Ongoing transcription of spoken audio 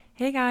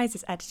Hey guys,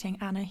 it's Editing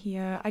Anna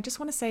here. I just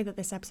want to say that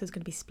this episode is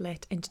going to be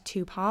split into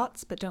two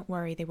parts, but don't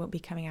worry, they won't be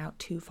coming out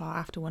too far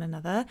after one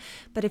another.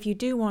 But if you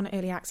do want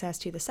early access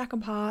to the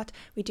second part,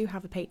 we do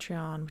have a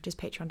Patreon, which is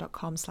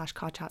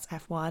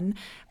patreon.com/carchatsf1,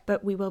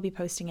 but we will be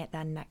posting it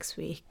then next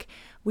week.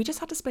 We just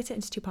had to split it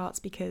into two parts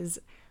because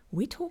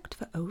we talked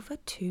for over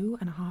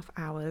 2.5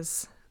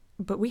 hours.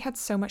 But we had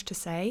so much to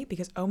say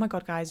because, oh my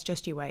God, guys,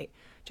 just you wait.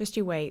 Just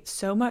you wait.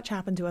 So much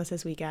happened to us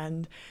this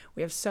weekend.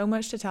 We have so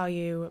much to tell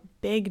you.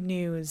 Big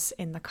news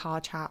in the Car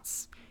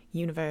Chats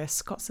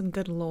universe. Got some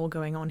good lore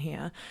going on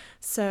here.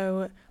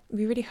 So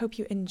we really hope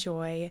you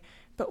enjoy.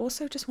 But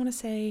also just want to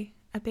say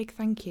a big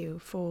thank you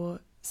for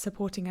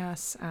supporting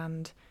us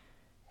and,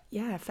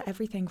 yeah, for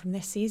everything from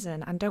this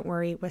season. And don't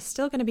worry, we're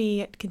still going to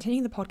be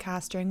continuing the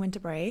podcast during winter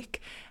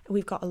break.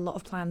 We've got a lot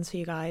of plans for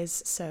you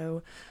guys.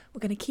 So we're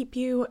going to keep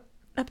you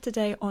up to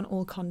date on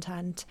all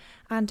content,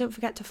 and don't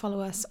forget to follow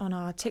us on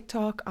our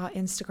TikTok, our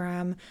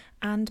Instagram,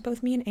 and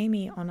both me and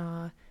Amy on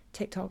our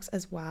TikToks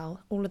as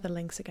well. All of the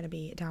links are going to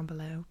be down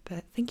below.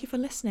 But thank you for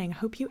listening.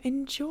 Hope you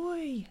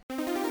enjoy.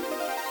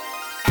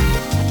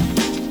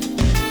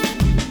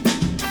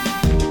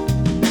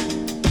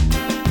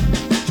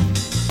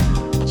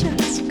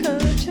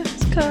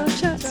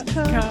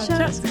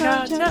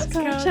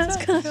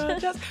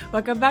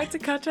 Welcome back to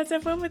Car Chats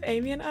F1 with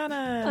Amy and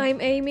Anna.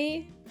 I'm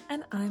Amy.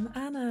 And I'm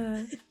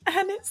Anna.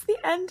 And it's the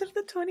end of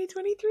the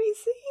 2023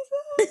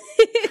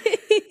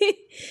 season.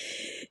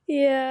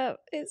 Yeah,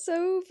 it's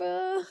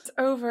over. It's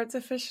over. It's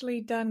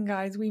officially done,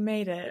 guys. We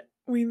made it.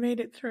 We made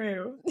it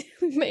through.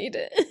 We made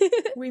it.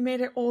 We made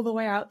it all the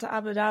way out to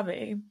Abu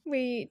Dhabi.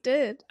 We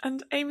did.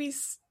 And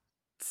Amy's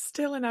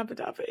still in Abu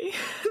Dhabi.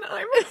 And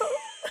I'm home.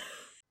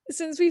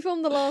 Since we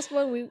filmed the last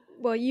one,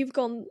 you've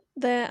gone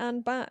there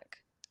and back.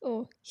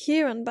 Or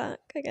here and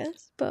back, I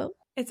guess. But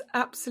it's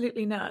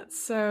absolutely nuts.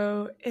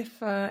 So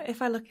if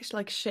I look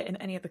like shit in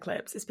any of the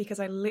clips, it's because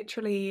I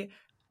literally,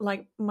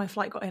 like, my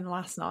flight got in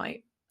last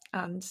night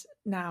and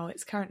now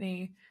it's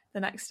currently the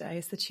next day.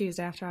 It's the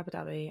Tuesday after Abu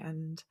Dhabi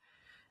and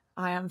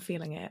I am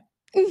feeling it.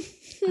 I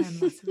am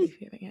massively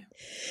feeling it.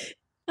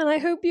 And I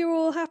hope you're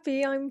all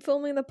happy. I'm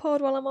filming the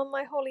pod while I'm on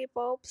my holly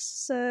bobs,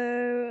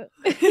 so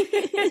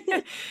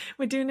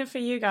we're doing it for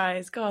you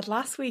guys. God,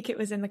 last week it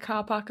was in the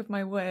car park of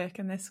my work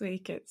and this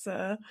week it's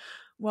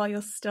while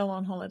you're still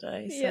on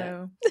holiday.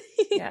 So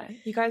yeah,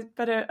 you guys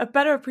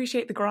better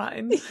appreciate the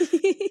grind.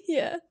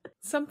 Yeah.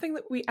 Something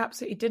that we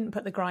absolutely didn't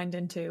put the grind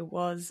into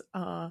was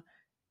our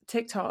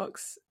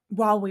TikToks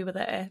while we were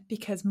there,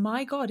 because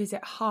my God, is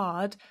it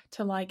hard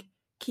to like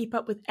keep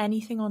up with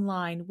anything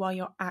online while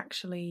you're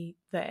actually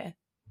there.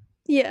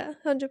 Yeah,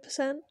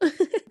 100%.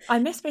 I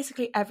missed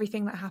basically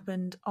everything that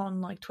happened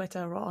on like Twitter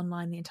or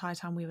online the entire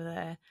time we were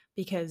there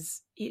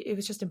because it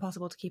was just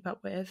impossible to keep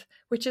up with,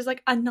 which is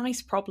like a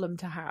nice problem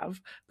to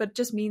have, but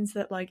just means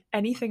that like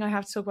anything I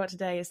have to talk about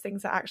today is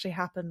things that actually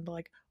happened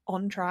like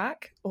on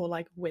track or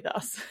like with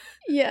us.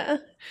 Yeah,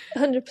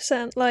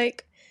 100%.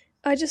 Like,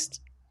 it's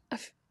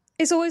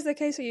always the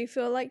case where you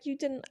feel like you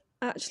didn't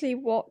actually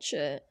watch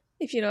it,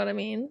 if you know what I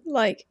mean.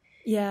 Like,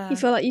 yeah, you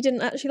feel like you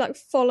didn't actually like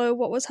follow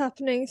what was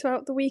happening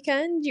throughout the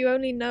weekend. You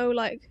only know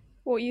like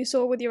what you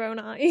saw with your own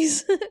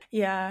eyes.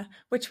 Yeah,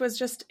 which was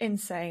just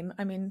insane.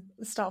 I mean,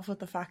 start off with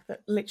the fact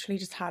that literally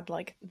just had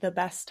like the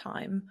best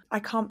time. I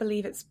can't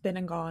believe it's been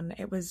and gone.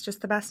 It was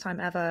just the best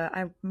time ever.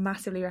 I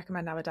massively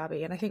recommend Abu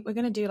Dhabi, and I think we're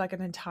going to do like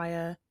an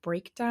entire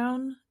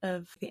breakdown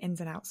of the ins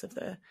and outs of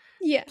the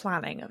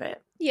planning of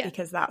it. Yeah,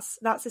 because that's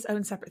its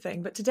own separate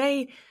thing. But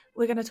today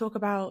we're going to talk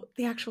about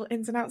the actual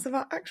ins and outs of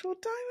our actual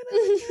time in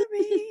Abu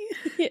Dhabi.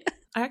 Yeah,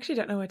 I actually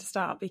don't know where to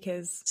start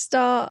because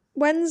start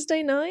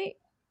Wednesday night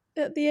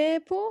at the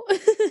airport.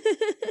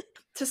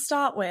 To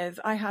start with,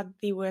 I had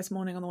the worst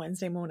morning on the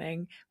Wednesday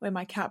morning where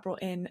my cat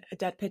brought in a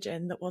dead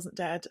pigeon that wasn't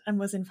dead and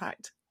was in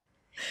fact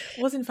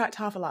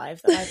half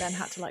alive, that I then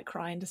had to like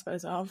cry and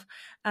dispose of.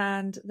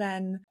 And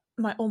then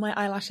all my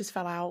eyelashes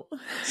fell out.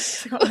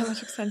 I got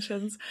eyelash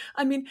extensions.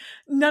 I mean,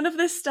 none of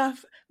this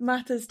stuff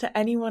matters to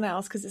anyone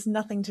else because it's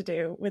nothing to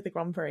do with the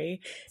Grand Prix.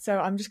 So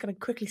I'm just going to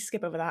quickly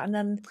skip over that.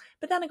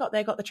 But then I got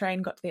there, got the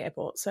train, got to the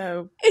airport.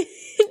 So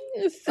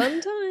fun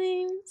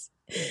times.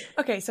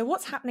 Okay, so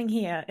what's happening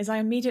here is I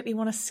immediately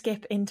want to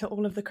skip into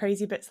all of the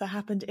crazy bits that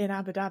happened in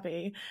Abu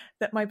Dhabi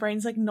that my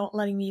brain's like not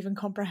letting me even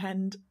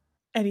comprehend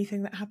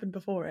anything that happened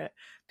before it,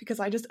 because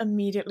I just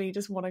immediately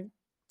just want to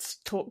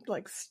talk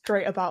like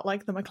straight about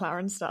like the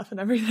McLaren stuff and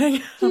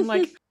everything. I'm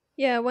like,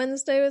 yeah,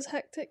 Wednesday was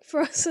hectic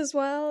for us as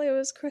well. It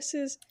was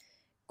Chris's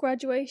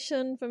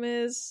graduation from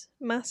his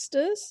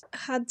masters.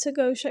 Had to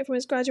go straight from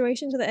his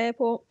graduation to the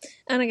airport,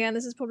 and again,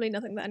 this is probably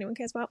nothing that anyone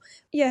cares about.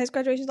 Yeah, his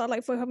graduation started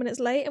like 45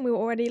 minutes late and we were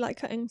already like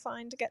cutting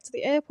fine to get to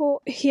the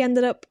airport. He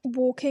ended up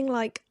walking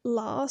like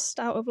last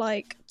out of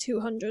like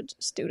 200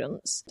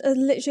 students.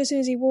 Literally as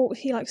soon as he walked,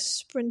 he like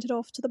sprinted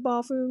off to the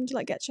bathroom to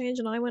like get changed,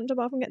 and I went to the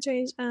bathroom get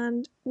changed,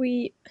 and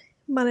we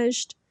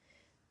managed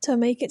to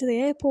make it to the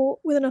airport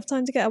with enough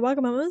time to get our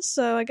Wagamamas,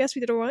 so I guess we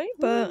did alright,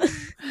 but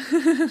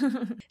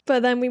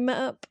but then we met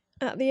up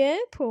at the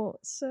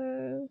airport.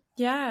 So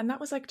yeah, and that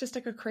was like just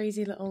like a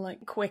crazy little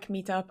like quick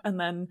meetup, and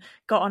then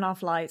got on our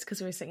flights because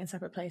we were sitting in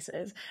separate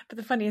places. But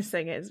the funniest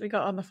thing is we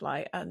got on the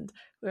flight and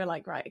we were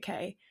like, right,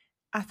 okay,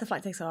 after the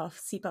flight takes off,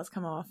 seatbelts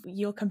come off,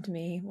 you'll come to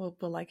me, we'll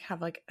like have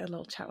like a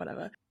little chat,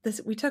 whatever.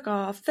 We took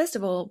off. First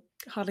of all,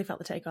 hardly felt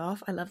the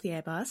takeoff. I love the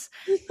Airbus.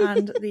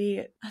 And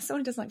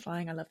someone who doesn't like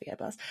flying, I love the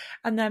Airbus.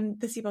 And then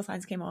the seatbelt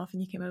signs came off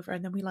and you came over,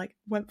 and then we like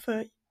went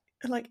for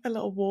like a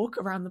little walk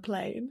around the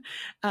plane,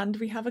 and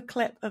we have a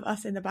clip of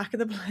us in the back of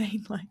the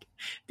plane like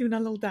doing our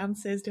little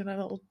dances, doing our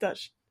little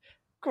Dutch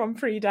Grand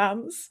Prix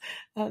dance,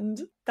 and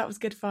that was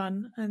good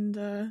fun.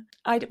 And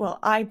I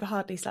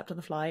hardly slept on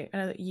the flight. I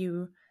know that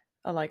you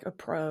are like a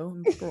pro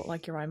and brought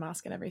like your eye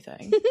mask and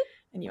everything,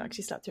 and you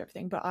actually slept through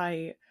everything, but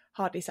I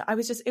hardly slept.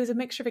 It was a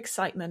mixture of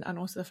excitement and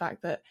also the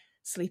fact that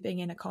sleeping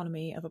in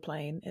economy of a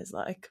plane is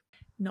like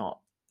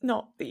not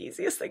the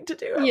easiest thing to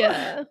do ever.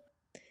 yeah,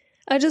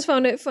 I just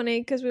found it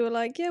funny because we were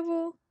like, yeah,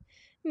 we'll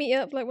meet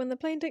up like when the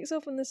plane takes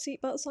off and the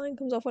seatbelt sign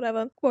comes off,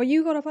 whatever. Well,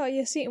 you got up out of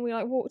your seat and we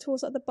like walked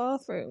towards like the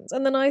bathrooms,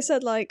 and then I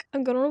said like,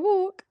 I'm going on a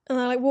walk, and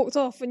I like walked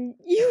off, and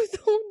you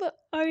thought that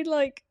I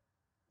like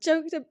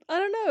joked. I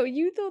don't know.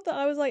 You thought that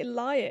I was like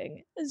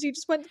lying as you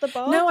just went to the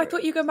bathroom. No, I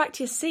thought you were going back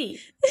to your seat.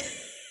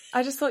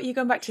 I just thought you were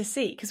going back to your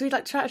seat because we'd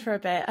like chatted for a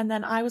bit, and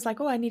then I was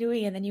like, oh, I need a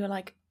wee, and then you were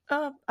like,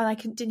 oh, and I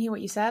didn't hear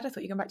what you said. I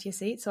thought you were going back to your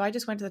seat, so I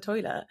just went to the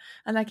toilet,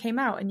 and I came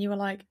out, and you were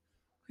like,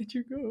 where'd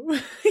you go?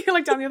 You're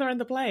like down the other end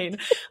of the plane.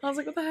 I was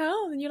like, what the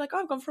hell? And you're like, oh,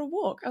 I've gone for a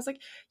walk. I was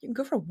like, you can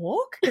go for a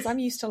walk? Because I'm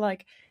used to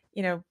like,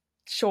 you know,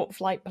 short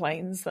flight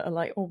planes that are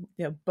like, or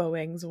you know,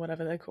 Boeings or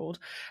whatever they're called.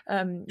 You're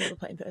a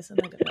plane person,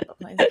 I don't know about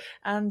planes.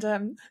 And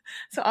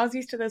so I was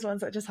used to those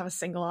ones that just have a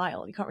single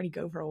aisle. You can't really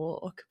go for a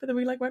walk. But then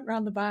we like went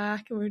around the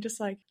back and we were just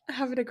like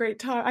having a great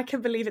time. I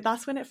couldn't believe it.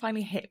 That's when it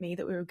finally hit me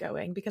that we were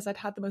going, because I'd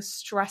had the most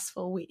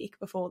stressful week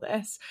before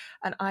this,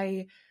 and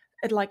I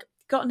had like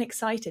gotten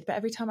excited, but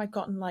every time I'd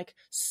gotten like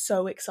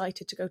so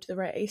excited to go to the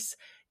race,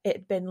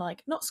 it'd been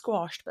like not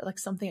squashed, but like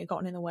something had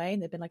gotten in the way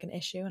and there'd been like an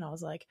issue, and I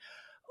was like,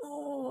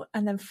 oh.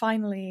 And then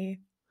finally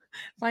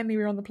we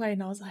were on the plane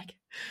and I was like,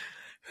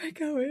 we're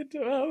going to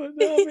Abu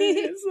Dhabi,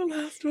 it's the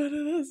last one of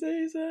the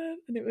season.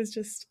 And it was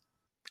just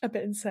a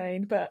bit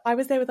insane. But I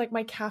was there with like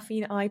my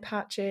caffeine eye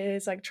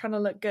patches, like trying to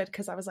look good,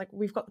 because I was like,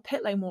 we've got the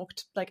pit lane walk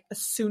like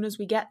as soon as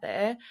we get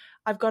there,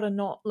 I've got to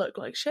not look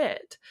like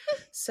shit.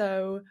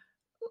 So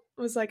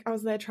I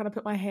was there trying to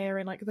put my hair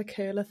in like the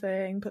curler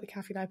thing, put the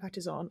caffeine eye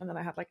patches on, and then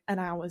I had like an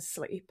hour's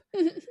sleep.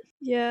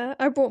 Yeah,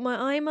 I brought my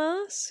eye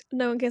mask.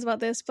 No one cares about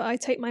this, but I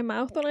tape my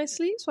mouth when I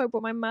sleep, so I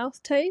brought my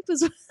mouth tape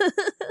as well.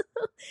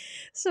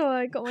 So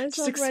I got myself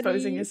just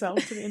exposing ready.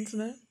 yourself to the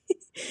internet.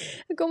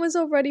 I got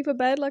myself ready for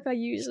bed like I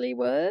usually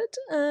would,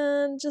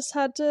 and just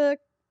had to.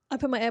 I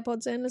put my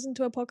AirPods in, listened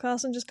to a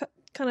podcast, and just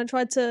kind of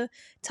tried to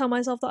tell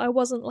myself that I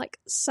wasn't like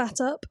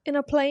sat up in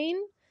a plane.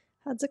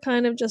 Had to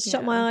kind of just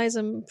shut my eyes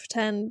and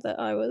pretend that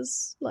I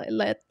was like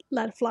led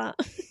flat.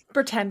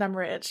 Pretend I'm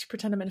rich.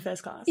 Pretend I'm in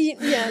first class.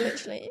 Yeah,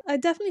 literally. I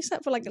definitely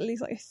slept for like at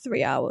least like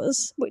 3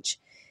 hours, which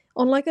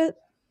on like a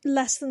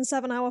less than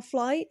 7-hour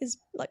flight is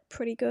like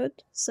pretty good.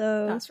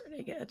 So that's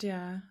really good.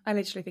 Yeah, I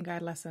literally think I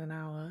had less than an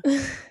hour.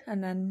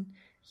 And then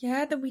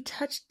then we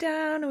touched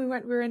down and we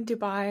were in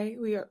Dubai.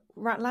 We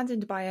landed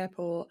in Dubai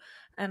airport,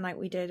 and like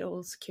we did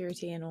all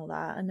security and all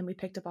that, and then we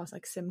picked up our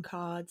like SIM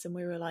cards, and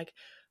we were like,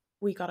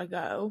 we gotta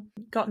go.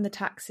 Got in the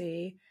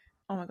taxi.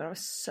 Oh my god, I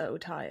was so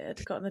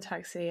tired. Got in the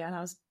taxi and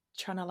I was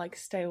trying to like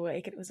stay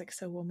awake, and it was like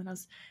so warm, and I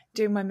was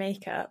doing my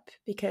makeup,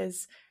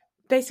 because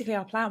basically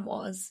our plan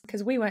was,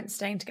 because we weren't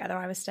staying together,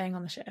 I was staying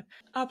on the ship.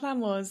 Our plan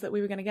was that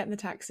we were going to get in the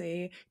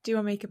taxi, do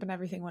our makeup and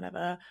everything,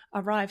 whatever,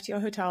 arrive to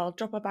your hotel,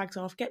 drop our bags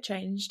off, get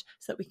changed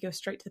so that we could go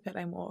straight to the pit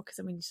lane walk, because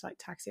then we just like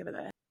taxi over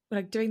there. We're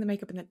like doing the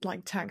makeup in the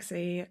like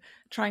taxi,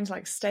 trying to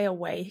like stay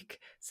awake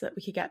so that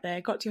we could get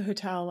there. Got to your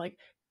hotel, like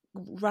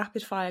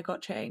rapid fire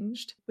got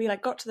changed. We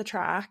like got to the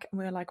track and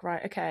we were like,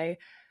 right, okay,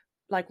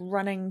 like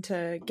running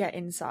to get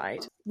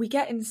inside. We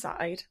get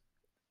inside,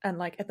 and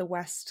like at the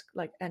west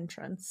like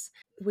entrance,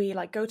 we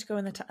like go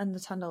in the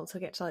tunnel to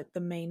get to like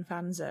the main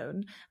fan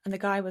zone, and the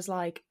guy was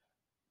like,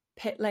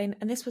 pit lane,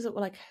 and this was at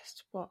like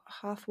what,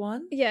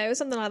 1:30? Yeah, it was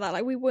something like that.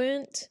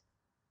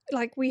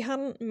 Like we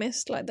hadn't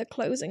missed like the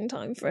closing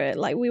time for it.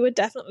 Like we were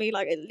definitely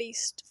like at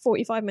least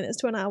 45 minutes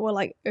to an hour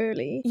like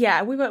early.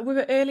 Yeah, we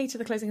were early to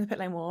the closing of the pit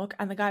lane walk,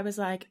 and the guy was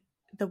like,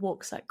 the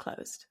walk's like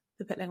closed.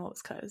 The pit lane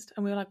walk's closed.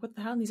 And we were like, what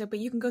the hell? And he's like, but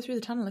you can go through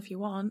the tunnel if you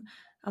want.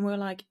 And we were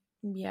like,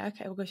 yeah,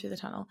 okay, we'll go through the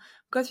tunnel.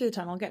 Go through the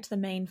tunnel, get to the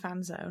main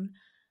fan zone.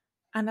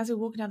 And as we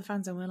were walking down the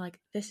fan zone, we were like,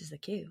 this is the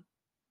queue.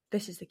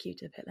 This is the queue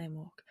to the pit lane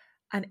walk.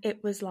 And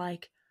it was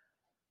like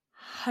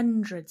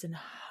hundreds and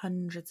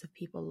hundreds of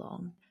people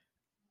long.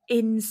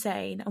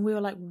 Insane. And we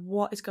were like,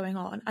 what is going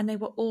on? And they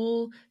were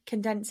all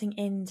condensing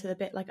into the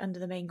bit like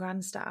under the main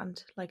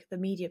grandstand, like the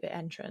media bit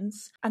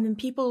entrance. And then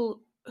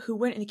people who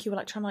weren't in the queue were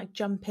like trying to like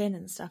jump in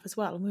and stuff as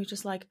well. And we were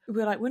just like,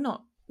 we're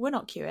not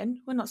queuing,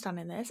 we're not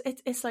standing this.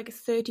 It's like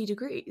 30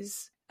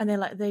 degrees. And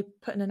they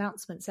put an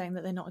announcement saying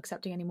that they're not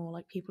accepting any more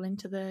like people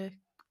into the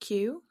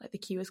queue, like the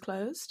queue is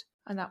closed.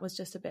 And that was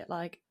just a bit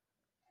like,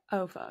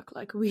 oh fuck,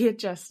 like we had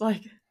just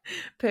like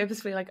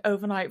purposefully like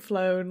overnight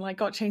flown, like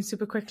got changed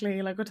super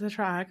quickly, like got to the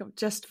track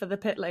just for the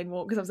pit lane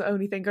walk because that was the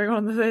only thing going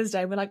on the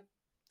Thursday. We're like,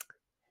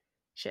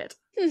 shit.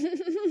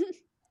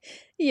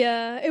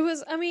 Yeah, it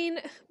was, I mean,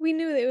 we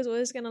knew that it was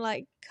always going to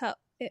like cut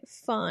it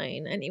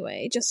fine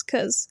anyway, just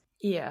because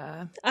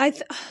Yeah.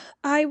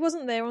 I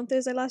wasn't there on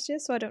Thursday last year,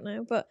 so I don't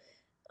know, but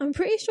I'm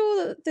pretty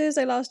sure that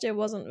Thursday last year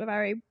wasn't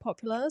very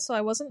popular, so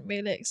I wasn't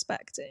really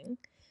expecting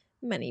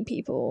many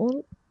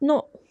people.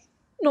 Not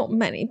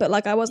many, but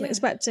like I wasn't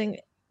expecting.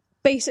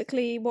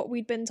 Basically, what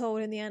we'd been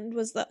told in the end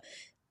was that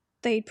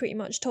they'd pretty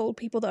much told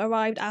people that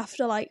arrived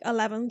after like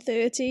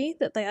 11:30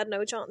 that they had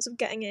no chance of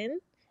getting in.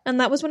 And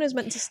that was when it was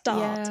meant to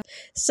start. Yeah.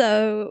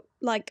 So,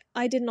 like,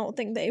 I did not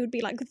think that it would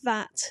be, like,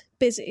 that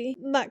busy.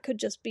 That could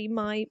just be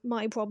my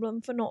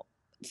problem for not...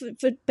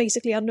 For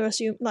basically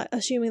assuming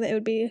that it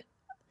would be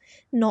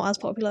not as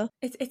popular.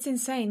 It's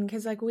insane,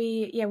 because, like,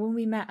 when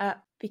we met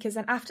up, because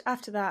then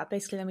after that,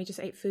 basically, then we just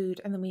ate food,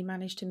 and then we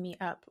managed to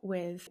meet up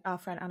with our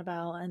friend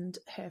Annabelle and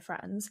her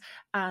friends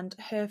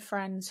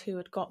who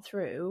had got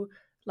through...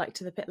 like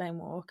to the pit lane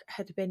walk,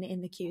 had been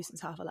in the queue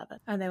since 11:30,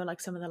 and they were like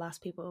some of the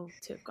last people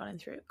to have gone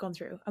through,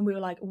 and we were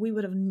like, we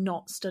would have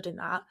not stood in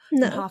that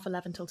from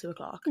 11:30 till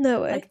 2:00.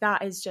 No way. Like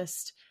that is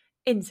just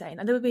insane,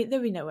 and there would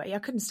be no way I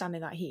couldn't stand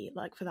in that heat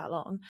like for that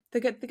long.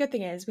 The good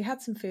thing is we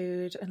had some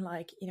food and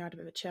like, you know, had a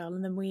bit of a chill,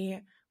 and then we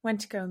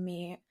went to go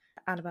meet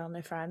Annabelle and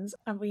her friends,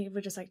 and we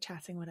were just like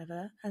chatting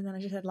whatever, and then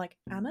I just said like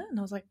Anna, and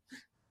I was like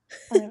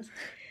I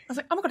was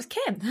like, oh my god, it's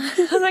Kim.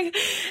 I was like,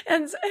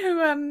 and so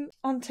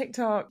on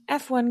TikTok,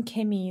 F1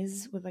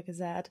 Kimmies with like a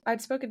Z.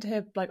 I'd spoken to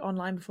her like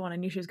online before and I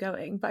knew she was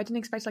going, but I didn't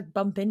expect to like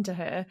bump into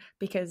her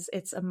because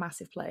it's a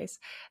massive place.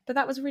 But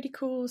that was really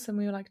cool. So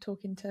we were like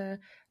talking to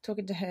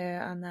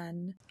her, and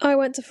then I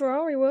went to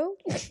Ferrari World.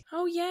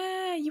 Oh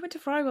yeah, you went to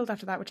Ferrari World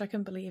after that, which I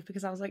couldn't believe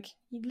because I was like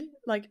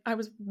I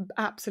was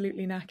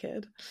absolutely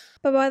knackered.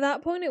 But by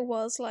that point it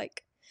was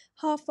like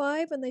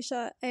 5:30 and they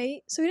shut at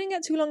 8, so we didn't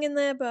get too long in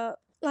there, but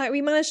like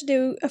we managed to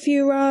do a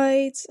few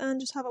rides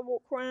and just have a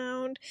walk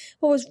around.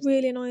 What was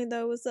really annoying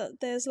though was that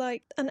there's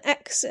like an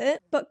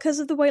exit, but because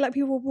of the way like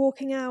people were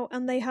walking out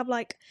and they have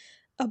like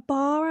a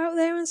bar out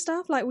there and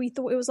stuff, like we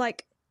thought it was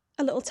like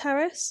a little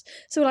terrace.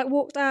 So we like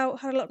walked out,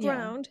 had a look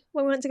around.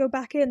 When we went to go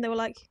back in, they were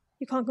like,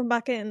 you can't come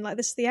back in, like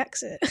this is the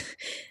exit.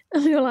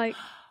 And we were like,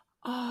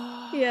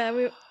 oh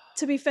yeah,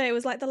 to be fair, it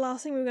was like the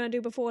last thing we were going to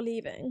do before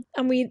leaving.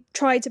 And we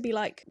tried to be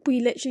like, we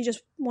literally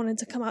just wanted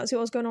to come out, see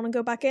what was going on and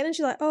go back in. And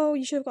she's like, oh,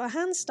 you should have got a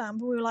hand stamp.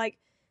 And we were like,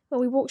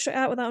 well, we walked straight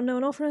out without no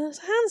one offering us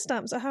a hand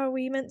stamp. So how are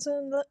we meant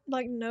to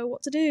like know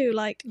what to do?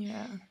 Like,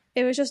 yeah,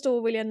 it was just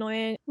all really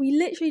annoying. We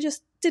literally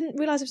just didn't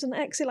realise it was an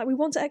exit. Like we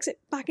want to exit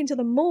back into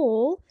the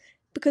mall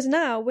because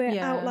now we're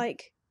out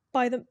like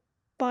by the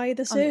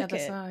circuit. On the other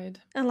side.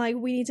 And like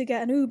we need to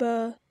get an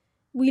Uber.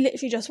 We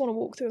literally just want to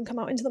walk through and come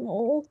out into the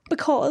mall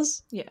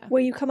because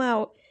where you come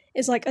out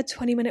is like a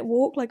 20-minute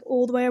walk, like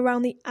all the way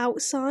around the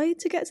outside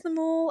to get to the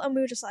mall. And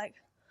we were just like,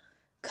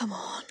 come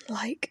on,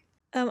 like,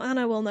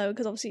 Anna will know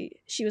because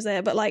obviously she was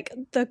there, but like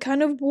the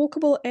kind of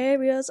walkable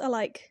areas are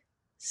like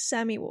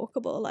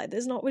semi-walkable. Like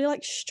there's not really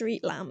like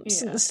street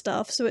lamps and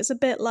stuff. So it's a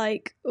bit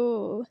like,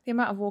 oh. The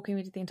amount of walking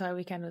we did the entire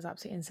weekend was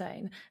absolutely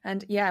insane.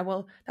 And yeah,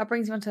 well, that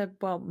brings me on to,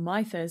 well,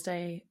 my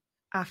Thursday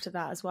after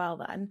that as well.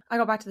 Then I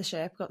got back to the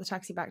ship, got the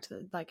taxi back to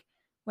the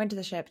went to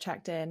the ship,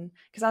 checked in,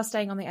 because I was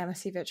staying on the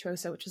MSC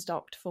Virtuoso, which was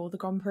docked for the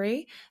Grand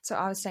Prix. So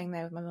I was staying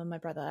there with my mum and my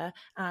brother,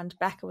 and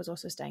Becca was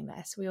also staying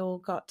there. So we all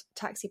got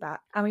taxi back,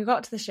 and we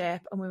got to the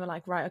ship, and we were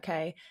like, right,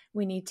 okay,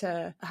 we need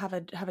to have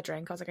a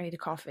drink. I was like, I need a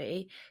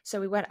coffee.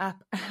 So we went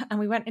up, and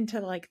we went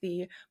into like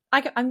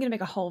I'm going to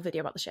make a whole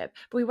video about the ship,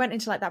 but we went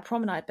into like that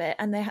promenade bit,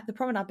 and the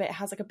promenade bit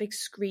has like a big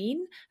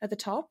screen at the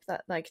top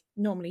that like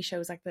normally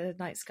shows like the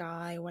night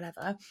sky or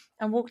whatever,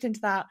 and walked into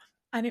that,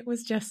 and it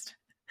was just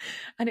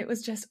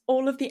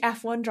all of the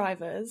F1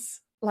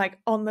 drivers like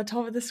on the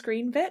top of the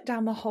screen bit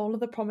down the whole of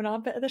the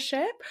promenade bit of the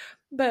ship.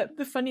 But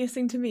the funniest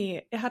thing to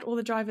me, it had all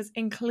the drivers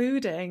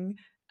including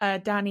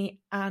Danny,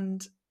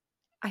 and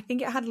I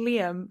think it had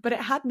Liam, but it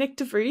had Nick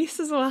de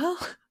Vries as well.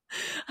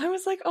 I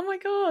was like, oh my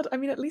god, I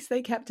mean, at least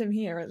they kept him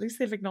here, at least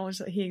they've acknowledged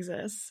that he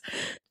exists.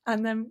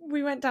 And then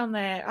we went down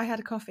there, I had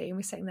a coffee and we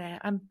were sitting there,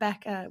 and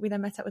Becca, we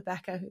then met up with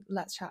Becca, who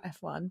Let's Chat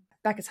F1.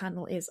 Becca's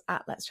handle is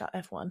at Let's Chat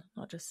F1,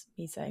 not just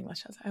me saying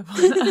Let's Chat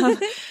F1.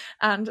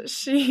 And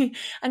she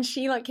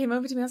like came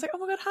over to me, I was like, oh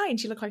my god, hi, and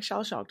she looked like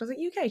shell shocked. I was like,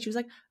 you okay? She was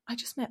like, I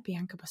just met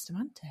Bianca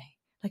Bustamante,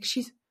 like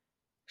she's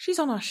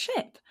on our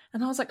ship.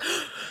 And I was like,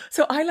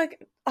 so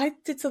I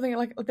did something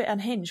like a bit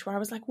unhinged where I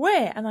was like,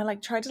 where? And I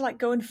like tried to like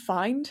go and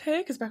find her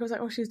because Becca was like,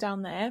 oh, she was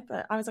down there.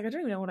 But I was like, I don't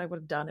even know what I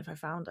would have done if I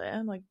found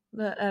her. Like,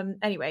 but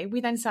anyway,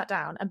 we then sat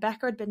down, and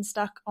Becca had been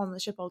stuck on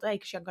the ship all day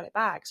because she hadn't got it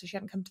back. So she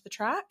hadn't come to the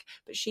track,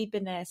 but she'd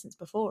been there since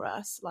before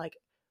us, like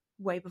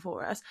way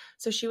before us.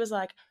 So she was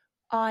like,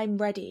 I'm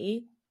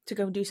ready to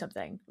go and do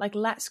something. Like,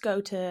 let's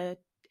go to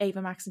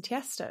Ava Max and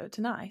Tiesto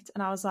tonight.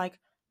 And I was like,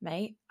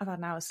 mate, I've had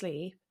an hour's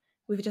sleep.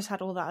 we've just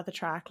had all that other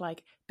track,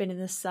 like been in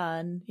the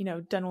sun, you know,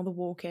 done all the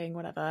walking,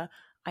 whatever.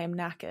 I am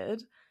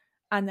knackered.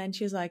 And then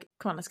she was like,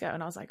 come on, let's go.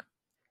 And I was like,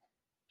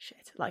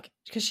 shit, like,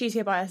 because she's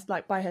here by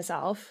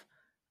herself.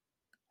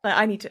 Like,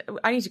 I need to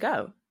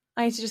go.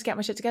 I need to just get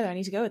my shit together. I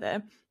need to go with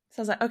it. So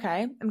I was like,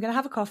 okay, I'm gonna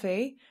have a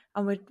coffee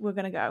and we're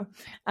gonna go.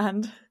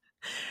 And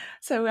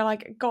so we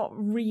like got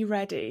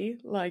ready,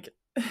 like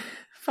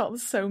felt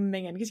so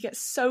minging because you get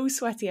so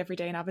sweaty every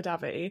day in Abu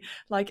Dhabi.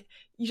 Like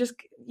you just,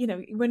 you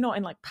know, we're not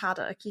in like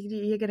paddock.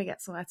 You're gonna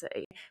get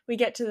sweaty. We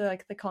get to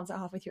the concert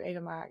halfway through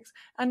Ava Max,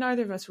 and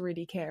neither of us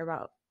really care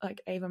about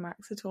like Ava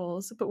Max at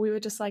all. But we were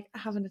just like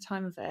having a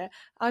time of it.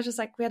 I was just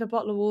like, we had a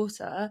bottle of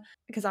water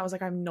because I was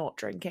like, I'm not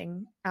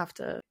drinking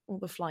after all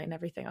the flight and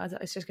everything.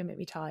 It's just gonna make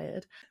me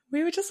tired.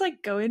 We were just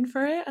like going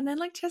for it, and then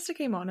like Chester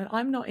came on, and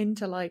I'm not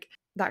into like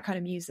that kind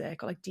of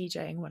music or like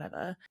DJing,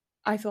 whatever.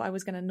 I thought I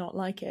was going to not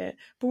like it,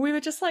 but we were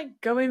just like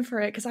going for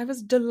it because I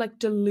was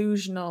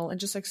delusional and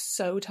just like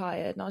so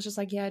tired, and I was just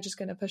like, yeah, just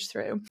going to push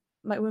through.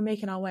 Like we're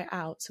making our way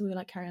out, so we were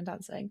like carry on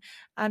dancing,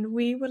 and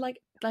we were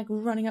like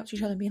running up to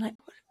each other and being like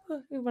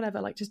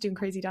whatever, like just doing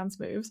crazy dance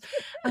moves.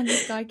 And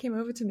this guy came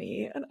over to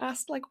me and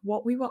asked like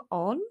what we were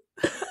on,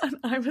 and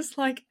I was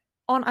like,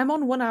 I'm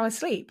on 1 hour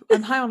sleep.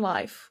 I'm high on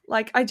life.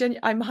 Like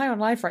I'm high on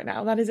life right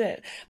now. That is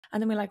it.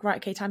 And then we're like, right,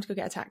 okay, time to go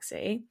get a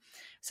taxi.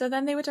 So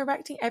then they were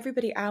directing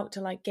everybody out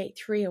to like gate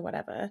 3 or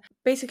whatever.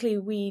 Basically,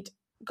 we'd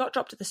got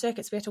dropped at the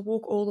circuit, so we had to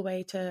walk all the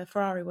way to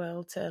Ferrari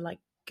World to like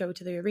go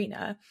to the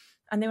arena.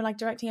 And they were like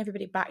directing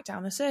everybody back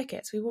down the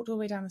circuit. So we walked all the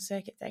way down the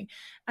circuit thing.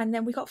 And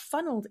then we got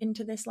funneled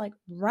into this like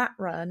rat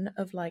run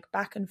of like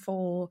back and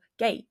forth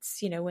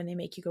gates, you know, when they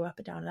make you go up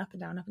and down and up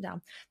and down, up and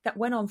down. That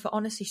went on for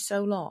honestly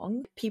so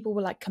long. People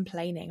were like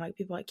complaining, like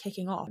people were like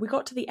kicking off. We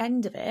got to the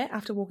end of it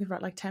after walking for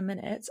like 10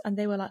 minutes, and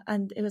they were like,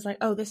 and it was like,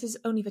 oh, this is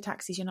only for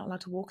taxis. You're not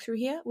allowed to walk through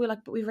here. We were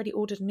like, but we've already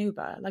ordered an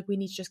Uber. Like we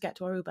need to just get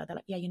to our Uber. They're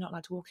like, yeah, you're not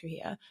allowed to walk through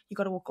here. You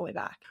got to walk all the way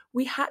back.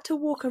 We had to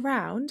walk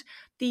around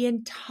the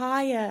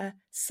entire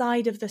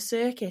side of the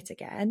circuit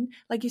again.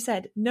 Like you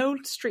said, no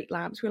street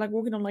lamps. We were like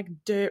walking on like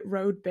dirt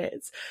road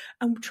bits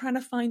and trying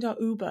to find our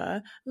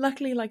Uber.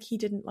 Luckily, like he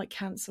didn't like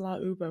cancel our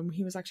Uber, and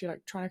he was actually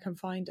like trying to come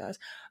find us.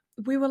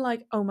 We were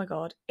like, oh my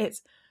god,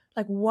 it's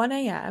like 1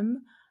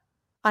 a.m.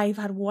 I've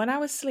had 1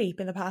 hour sleep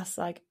in the past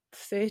like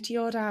 30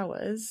 odd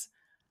hours,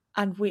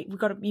 and we're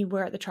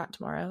at the track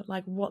tomorrow.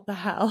 Like what the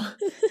hell?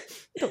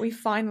 But we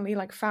finally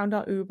like found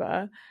our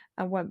Uber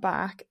and went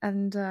back,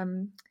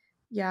 and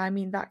yeah, I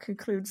mean that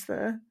concludes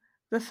the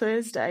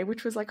Thursday,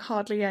 which was like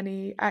hardly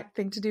any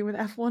thing to do with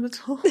F1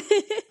 at all.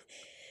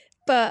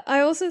 But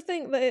I also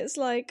think that it's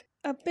like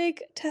a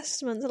big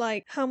testament to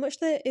like how much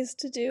there is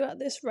to do at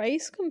this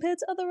race compared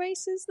to other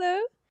races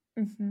though.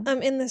 Mm-hmm.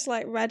 I'm in this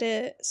like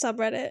Reddit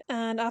subreddit,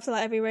 and after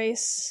like every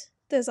race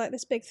there's like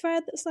this big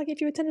thread that's like,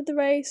 if you attended the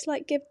race,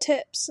 like give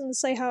tips and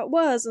say how it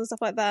was and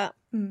stuff like that.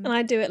 And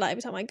I do it like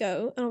every time I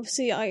go, and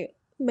obviously I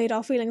made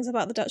our feelings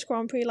about the Dutch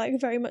Grand Prix like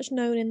very much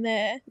known in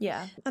there.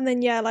 Yeah. And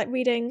then yeah, like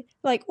reading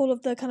like all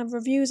of the kind of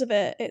reviews of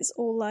it, it's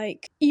all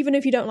like, even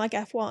if you don't like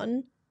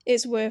F1,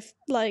 it's worth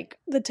like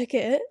the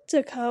ticket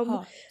to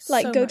come,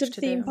 like so go to the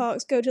theme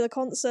parks, go to the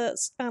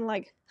concerts, and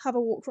like have a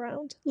walk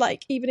around,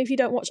 like even if you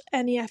don't watch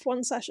any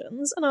F1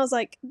 sessions. And I was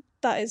like,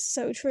 that is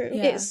so true.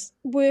 Yeah. It's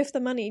worth the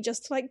money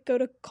just to like go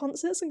to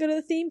concerts and go to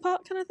the theme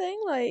park kind of thing.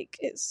 Like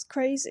it's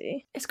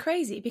crazy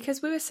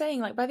because we were saying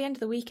like by the end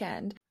of the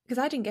weekend,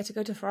 because I didn't get to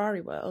go to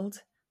Ferrari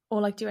World or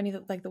like do any of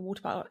the, like the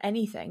water park or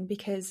anything,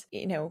 because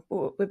you know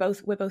we're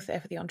both there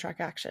for the on track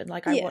action.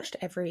 Like I watched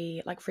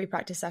every like free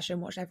practice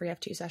session, watched every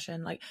F2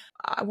 session. Like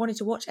I wanted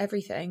to watch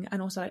everything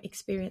and also like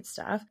experience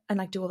stuff and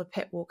like do all the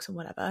pit walks and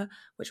whatever,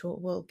 which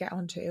we'll get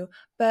onto.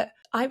 But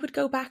I would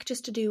go back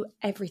just to do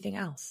everything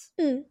else.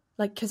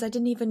 Like, because I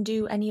didn't even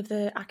do any of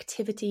the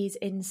activities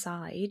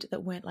inside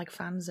that weren't like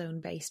fan zone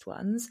based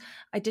ones.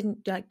 I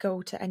didn't like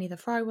go to any of the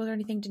Ferrari World or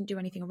anything, didn't do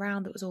anything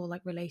around that was all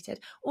like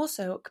related.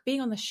 Also, being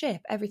on the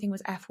ship, everything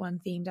was F1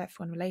 themed,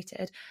 F1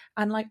 related.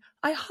 And like,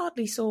 I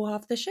hardly saw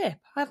half the ship,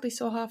 hardly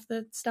saw half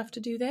the stuff to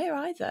do there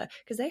either,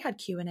 because they had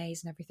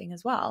Q&As and everything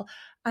as well.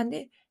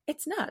 And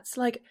it's nuts.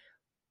 Like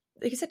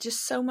I said,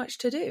 just so much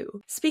to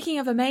do. Speaking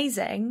of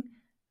amazing,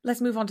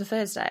 let's move on to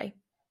Thursday.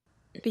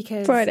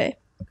 Because Friday.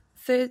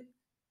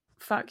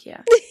 Fuck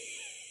yeah.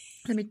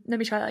 Let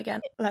me try that again.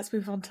 Let's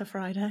move on to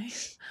Friday,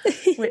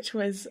 which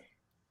was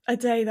a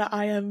day that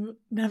I am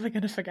never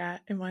going to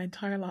forget in my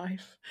entire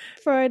life.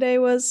 Friday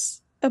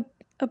was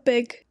a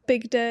big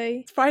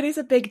day. Friday's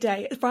a big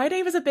day.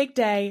 Friday was a big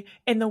day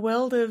in the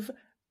world of,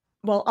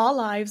 well, our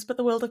lives, but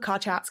the world of car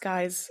chats,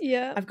 guys.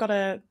 Yeah. I've got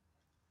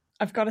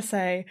to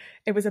say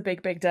it was a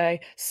big day.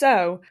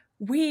 So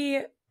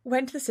we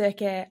went to the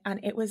circuit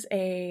and it was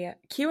a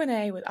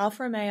Q&A with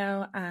Alfa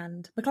Romeo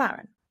and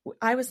McLaren.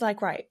 I was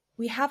like, right,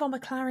 we have our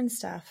McLaren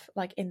stuff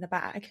like in the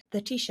bag, the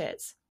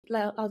t-shirts.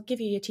 I'll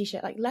give you your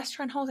t-shirt. Like, let's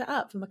try and hold it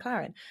up for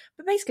McLaren.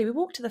 But basically, we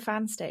walked to the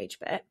fan stage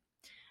bit,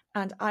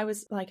 and I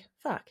was like,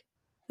 fuck,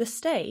 the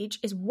stage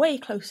is way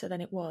closer than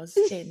it was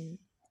in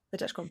the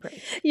Dutch Grand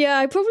Prix. Yeah,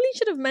 I probably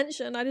should have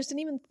mentioned. I just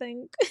didn't even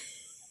think.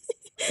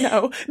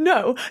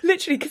 No,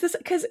 literally,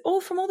 because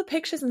from all the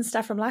pictures and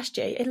stuff from last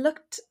year, it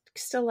looked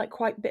still like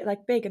quite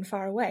big and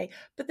far away,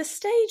 but the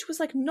stage was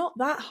like not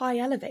that high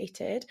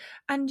elevated,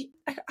 and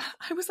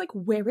I was like,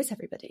 where is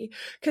everybody?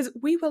 Because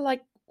we were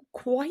like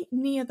quite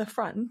near the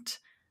front,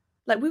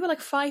 like we were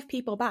like 5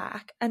 people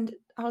back, and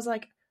I was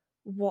like,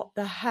 what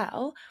the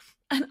hell?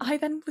 And I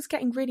then was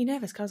getting really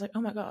nervous because I was like,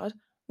 oh my god,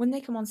 when they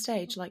come on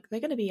stage, like they're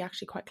going to be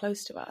actually quite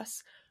close to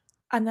us.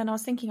 And then I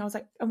was thinking, I was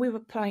like, and we were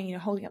playing,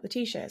 holding up the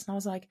t-shirts, and I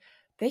was like,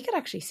 they could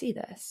actually see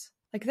this.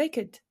 Like they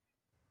could,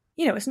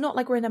 it's not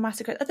like we're in a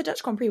massive, at the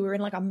Dutch Grand Prix, we were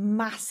in like a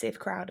massive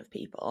crowd of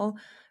people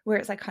where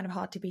it's like kind of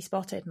hard to be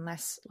spotted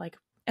unless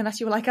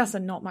you were like us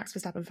and not Max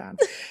Verstappen fan.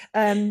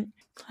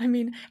 I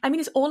mean,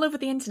 it's all over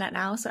the internet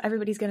now, so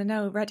everybody's going to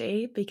know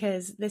already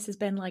because this has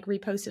been like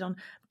reposted on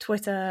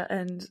Twitter,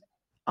 and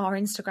our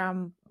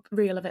Instagram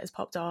reel of it has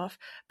popped off.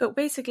 But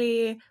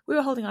basically, we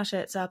were holding our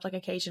shirts up like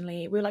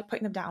occasionally. We were like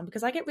putting them down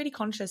because I get really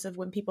conscious of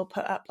when people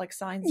put up like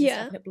signs and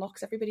stuff, and it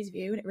blocks everybody's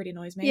view, and it really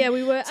annoys me. Yeah,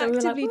 we were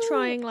actively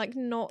trying like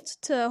not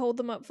to hold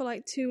them up for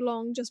like too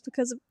long, just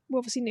because we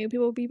obviously knew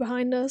people would be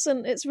behind us,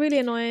 and it's really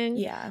annoying.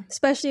 Yeah,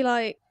 especially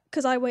like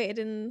because I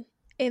waited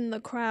in the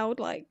crowd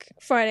like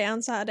Friday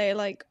and Saturday,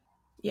 like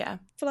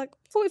for like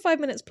 45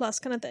 minutes plus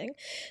kind of thing,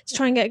 to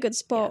try and get a good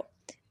spot.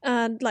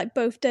 And like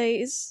both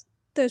days,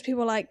 those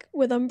people like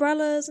with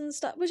umbrellas and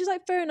stuff, which is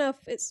like fair enough.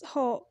 It's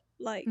hot,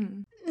 like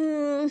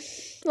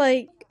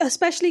like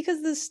especially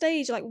because the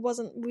stage like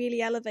wasn't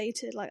really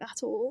elevated like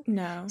at all.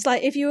 No, it's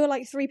like if you were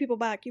like 3 people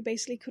back, you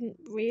basically couldn't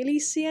really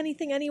see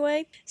anything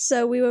anyway.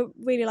 So we were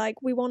really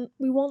like, we want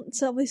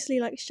to obviously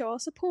like show our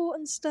support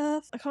and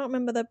stuff. I can't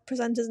remember the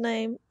presenter's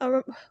name.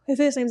 Her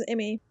first name's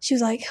Imi. She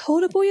was like,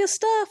 hold up all your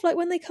stuff like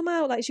when they come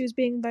out. Like she was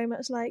being very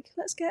much like,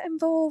 let's get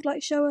involved,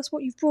 like show us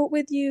what you've brought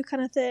with you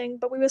kind of thing.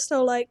 But we were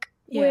still like,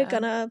 we're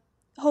gonna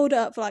hold it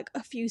up for like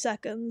a few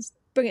seconds,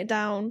 bring it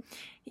down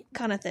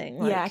kind of thing.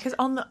 Like, because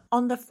on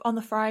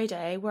the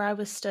Friday where I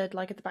was stood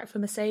like at the back for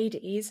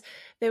Mercedes,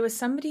 there was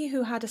somebody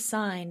who had a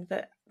sign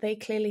that they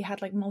clearly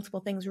had like multiple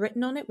things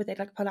written on it where they'd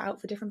like pull it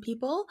out for different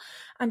people,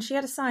 and she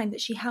had a sign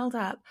that she held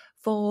up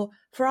for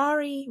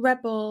Ferrari,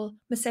 Red Bull,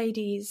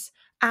 Mercedes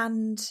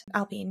and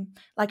Alpine.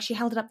 Like she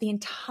held it up the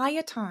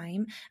entire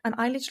time, and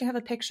I literally have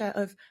a picture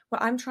of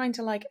where I'm trying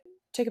to like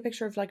take a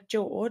picture of like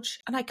George,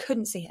 and I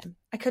couldn't see him.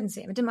 It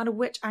didn't matter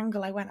which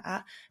angle I went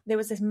at. There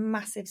was this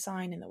massive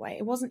sign in the way.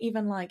 It wasn't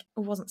even like,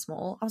 it wasn't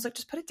small. I was like,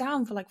 just put it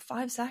down for like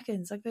 5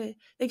 seconds. Like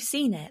they've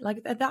seen it.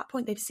 Like at that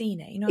point they've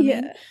seen it, you know what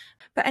I mean?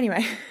 But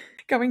anyway,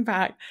 going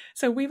back.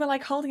 So we were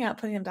like holding out,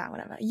 putting them down,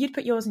 whatever. You'd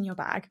put yours in your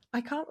bag.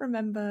 I can't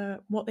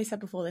remember what they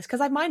said before this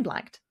because I've mind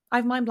blanked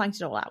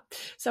it all out.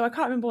 So I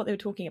can't remember what they were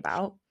talking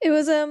about. It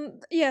was,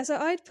 so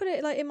I'd put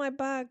it like in my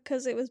bag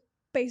because it was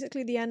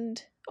basically the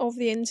end of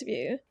the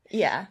interview.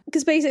 Yeah.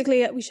 Because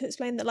basically, we should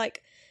explain that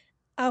like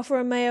Alfa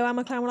Romeo and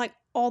McLaren were like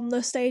on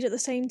the stage at the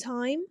same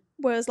time,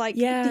 whereas like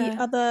the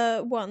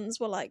other ones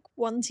were like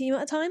one team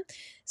at a time.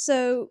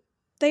 So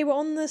they were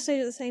on the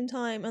stage at the same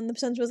time, and the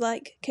presenter was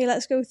like, okay,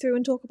 let's go through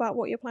and talk about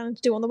what you're planning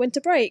to do on the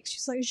winter break.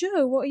 She's like,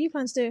 Joe, what are you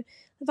planning to do?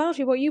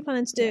 Valtteri, what are you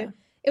planning to do? Yeah.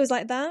 It was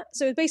like that.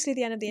 So it was basically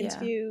the end of the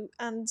interview.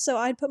 And so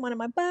I'd put mine in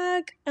my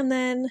bag. And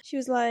then she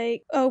was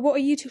like, oh, what are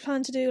you two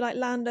planning to do? Like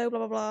Lando, blah,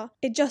 blah, blah.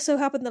 It just so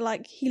happened that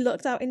like he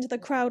looked out into the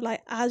crowd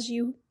like as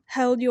you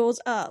held yours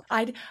up.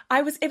 It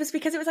was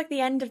because it was like the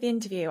end of the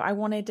interview. I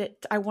wanted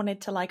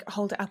to like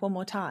hold it up one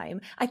more time.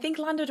 I think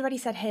Lando had already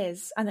said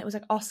his, and it was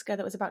like Oscar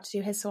that was about to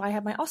do his, so I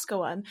had my Oscar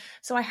one.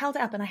 So I held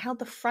it up, and I held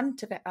the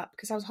front of it up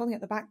because I was holding it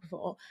at the back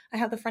before. I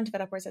held the front of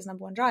it up where it says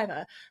number 1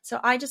 driver. So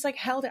I just like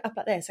held it up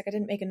like this. Like I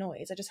didn't make a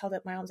noise. I just held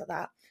up my arms like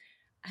that.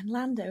 And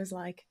Lando was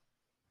like,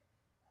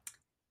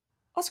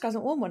 Oscar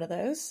hasn't worn one of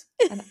those.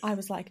 And I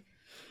was like,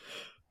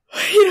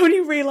 when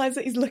you realise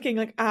that he's looking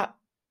like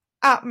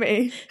at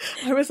me,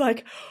 I was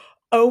like,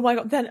 oh my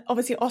god. Then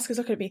obviously Oscar's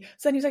looking at me,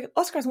 so then he was like,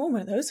 Oscar hasn't worn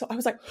one of those. So I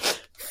was like,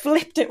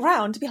 flipped it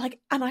round to be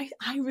like, and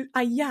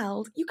I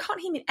yelled, you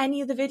can't hear me in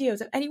any of the videos.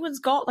 If anyone's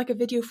got like a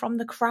video from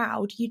the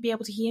crowd, you'd be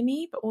able to hear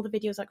me, but all the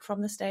videos like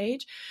from the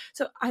stage.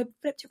 So I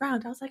flipped it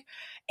around. I was like,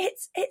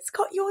 it's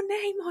got your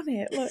name on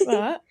it, like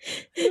that.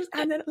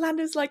 And then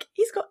Lando's like,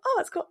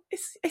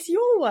 it's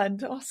your one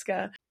to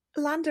Oscar.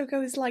 Lando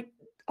goes like,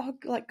 oh,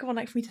 like go on,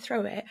 like for me to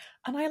throw it,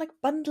 and I like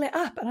bundle it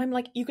up, and I'm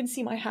like, you can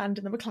see my hand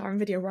in the McLaren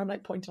video where I'm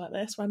like pointing like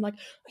this, where I'm like,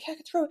 okay, I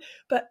could throw it,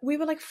 but we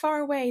were like far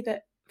away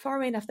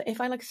enough that if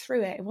I like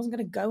threw it, it wasn't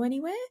going to go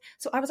anywhere.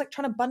 So I was like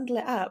trying to bundle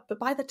it up, but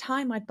by the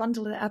time I'd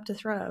bundled it up to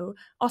throw,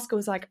 Oscar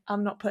was like,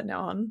 I'm not putting it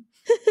on.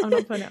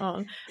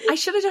 I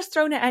should have just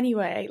thrown it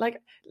anyway.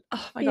 Like,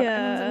 oh my god.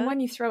 And then when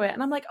you throw it,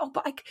 and I'm like, oh,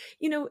 but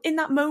in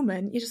that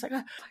moment, you're just like,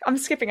 oh. I'm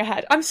skipping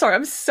ahead. I'm sorry.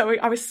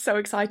 I was so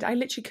excited. I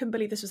literally couldn't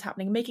believe this was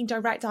happening, making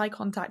direct eye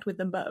contact with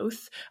them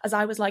both as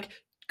I was like,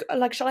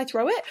 shall I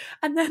throw it?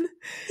 And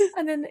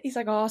then he's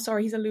like, oh,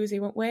 sorry, he's a loser, he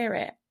won't wear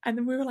it. And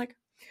then we were like,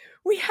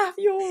 we have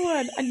your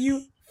one. And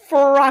you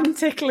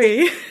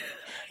frantically.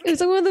 It was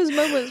like one of those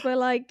moments where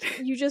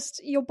like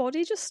your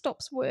body just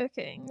stops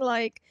working.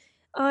 Like,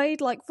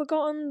 I'd like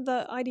forgotten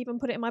that I'd even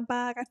put it in my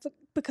bag.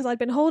 Because I'd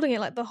been holding it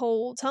like the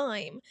whole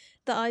time,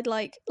 that I'd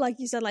like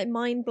you said, like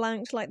mind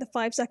blanked like the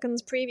 5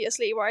 seconds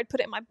previously where I'd put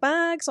it in my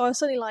bag. So I was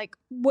suddenly like,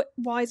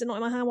 why is it not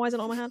in my hand? Why is it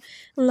not in my hand?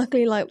 And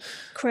luckily, like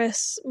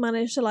Chris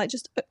managed to like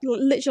just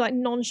literally like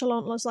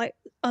nonchalant, like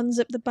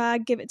unzip the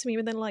bag, give it to me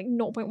within like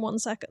 0.1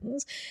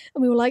 seconds,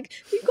 and we were like,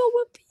 we got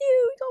one for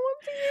you,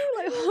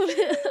 like hold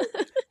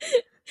it.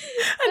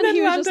 And then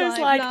he was Lando's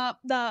just like,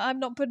 nah, I'm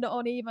not putting it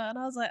on either. And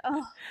I was like,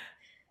 oh.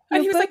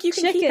 And he was like, you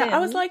can keep it. I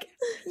was chicken. like,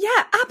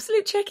 yeah,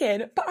 absolute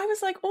chicken. But I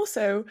was like,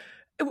 also,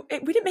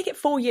 we didn't make it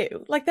for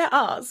you. Like, they're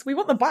ours. We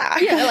want them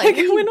back. Yeah, like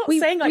we're not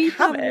saying, like,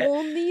 have it. We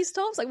worn these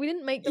tops. Like, we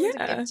didn't make them to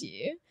give to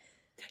you.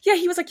 Yeah,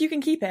 he was like, you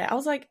can keep it. I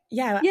was like,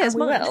 yeah, and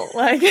we mine. will.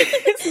 Like,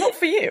 it's not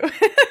for you.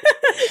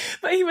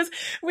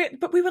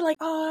 But we were like,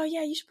 oh,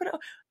 yeah, you should put it on.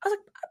 I was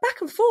like,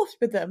 back and forth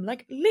with them.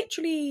 Like,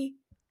 literally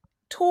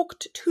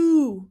talked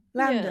to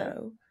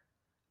Lando. Yeah.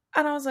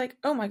 And I was like,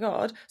 oh my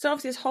God. So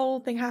obviously this whole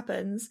thing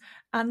happens.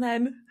 And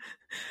then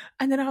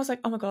I was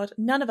like, oh my God,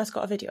 none of us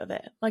got a video of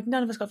it. Like,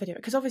 none of us got a video.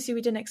 Because obviously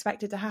we didn't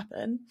expect it to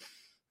happen.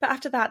 But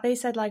after that, they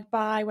said, like,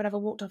 bye, whatever,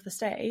 walked off the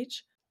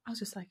stage. I was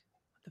just like,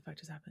 what the fuck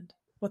just happened?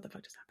 What the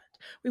fuck just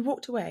happened? We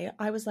walked away.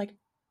 I was like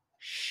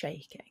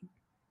shaking.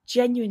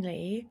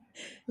 Genuinely,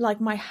 like,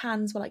 my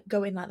hands were like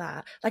going like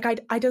that. Like,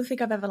 I don't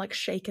think I've ever like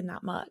shaken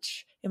that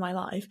much in my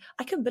life.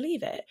 I couldn't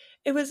believe it.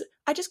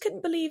 I just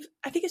couldn't believe.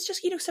 I think it's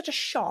just, such a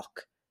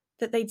shock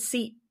that they'd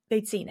seen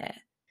it. You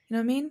know what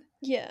I mean?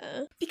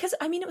 Yeah. Because,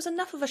 I mean, it was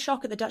enough of a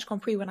shock at the Dutch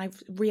Grand Prix when I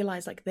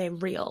realised, like, they're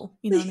real.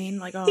 You know what I mean?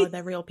 Like, oh,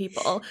 they're real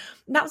people.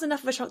 And that was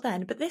enough of a shock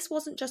then. But this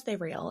wasn't just they're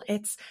real.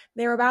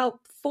 They're about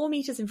 4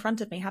 meters in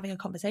front of me having a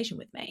conversation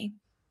with me.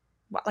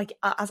 Like,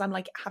 as I'm,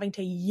 like, having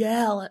to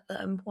yell at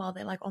them while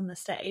they're, like, on the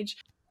stage.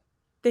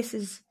 This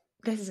is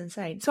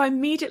insane. So I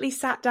immediately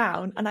sat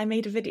down and I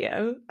made a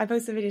video. I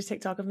posted a video to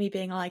TikTok of me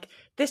being like,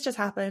 this just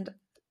happened.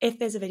 If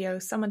there's a video,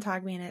 someone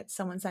tag me in it,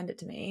 someone send it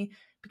to me,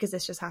 because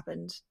this just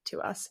happened to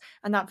us.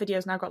 And that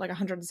video's now got like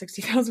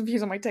 160,000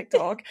 views on my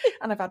TikTok.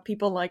 And I've had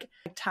people like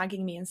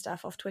tagging me and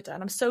stuff off Twitter.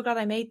 And I'm so glad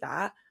I made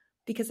that,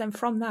 because then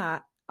from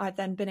that,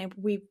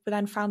 we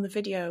then found the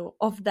video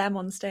of them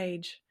on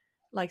stage,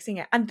 like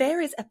singing it. And there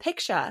is a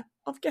picture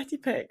of Getty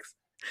Pics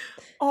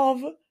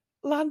of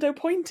Lando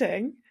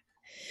pointing.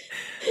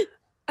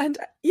 And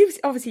you've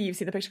seen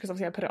the picture because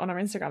obviously I put it on our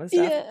Instagram and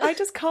stuff. Yeah. I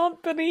just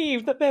can't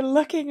believe that they're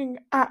looking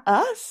at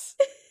us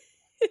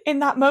in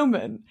that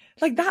moment.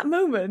 Like, that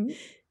moment,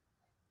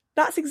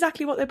 that's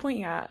exactly what they're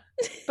pointing at.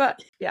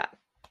 But yeah,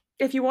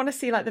 if you want to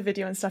see like the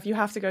video and stuff, you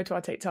have to go to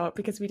our TikTok,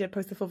 because we did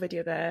post the full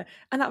video there.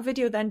 And that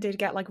video then did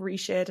get like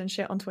reshared and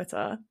shit on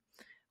Twitter,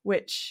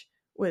 which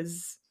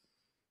was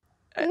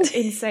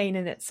insane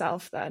in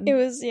itself then. It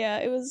was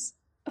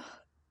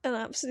an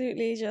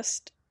absolutely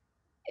just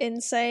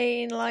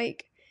insane,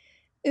 like,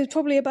 it was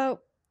probably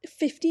about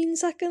 15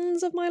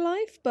 seconds of my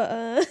life,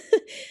 but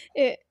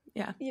it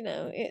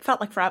felt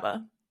like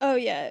forever. Oh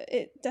yeah,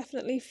 it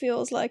definitely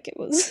feels like it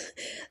was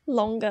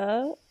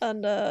longer.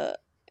 And I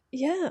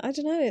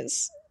don't know,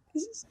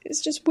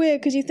 it's just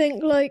weird, because you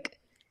think like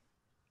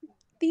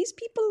these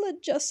people are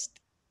just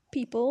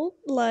people,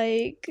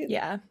 like,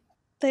 yeah,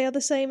 they are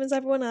the same as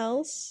everyone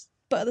else,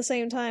 but at the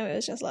same time it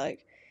was just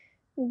like,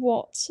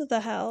 what the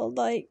hell,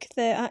 like,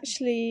 they're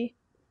actually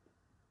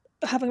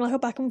having like a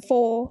back and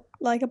forth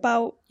like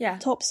about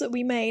tops that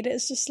we made.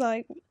 It's just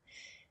like,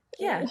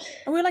 yeah, and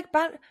we were like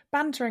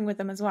bantering with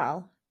them as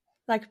well,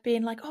 like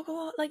being like, oh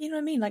God, like, you know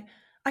what I mean, like,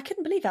 I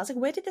couldn't believe it. I was like,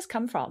 where did this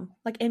come from,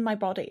 like, in my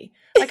body?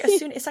 Like, as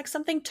soon it's like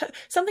something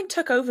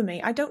took over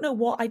me. I don't know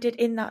what I did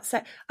in that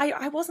set.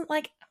 I wasn't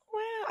like,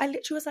 wow. I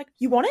literally was like,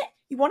 you want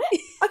it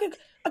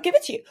I'll give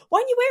it to you, why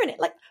aren't you wearing it,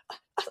 like,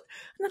 and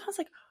then I was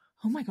like,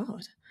 oh my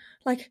God,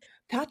 like,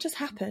 that just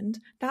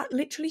happened, that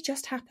literally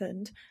just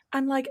happened.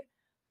 And like,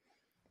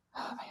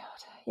 oh my God.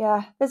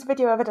 Yeah, there's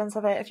video evidence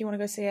of it if you want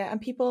to go see it.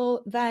 And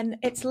people then,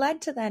 it's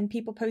led to then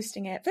people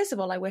posting it. First of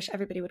all, I wish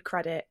everybody would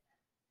credit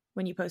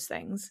when you post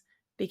things,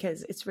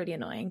 because it's really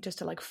annoying just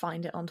to like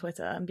find it on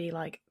Twitter and be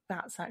like,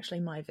 that's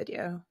actually my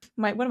video.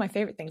 One of my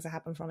favorite things that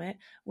happened from it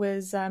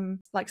was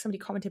like somebody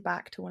commented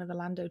back to one of the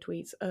Lando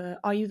tweets,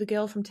 are you the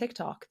girl from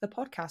TikTok, the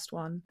podcast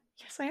one?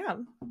 Yes, I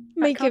am.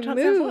 Making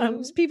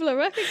moves. People are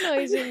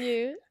recognizing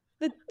you.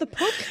 The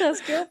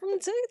podcast girl from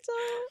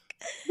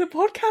TikTok. The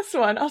podcast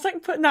one. I was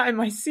like putting that in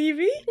my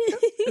CV.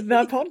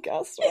 The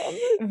podcast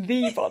one.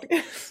 The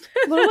podcast.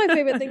 One of my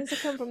favourite things to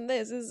come from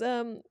this is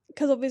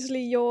because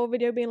obviously your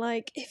video being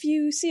like, if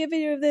you see a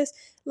video of this,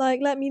 like,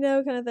 let me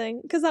know, kind of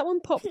thing. Because that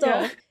one popped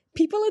off.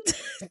 People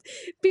are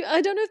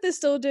I don't know if they're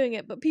still doing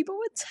it, but people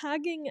were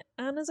tagging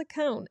Anna's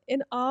account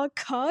in our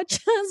car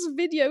jazz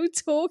video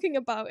talking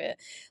about it.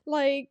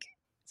 Like,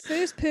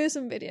 first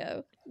person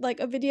video,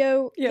 like a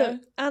video that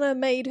Anna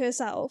made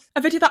herself,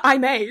 a video that I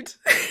made,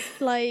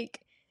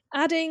 like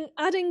adding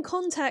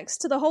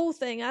context to the whole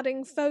thing,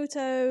 adding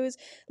photos,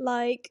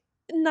 like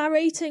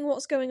narrating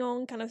what's going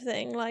on, kind of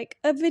thing. Like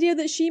a video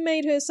that she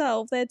made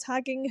herself, they're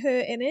tagging her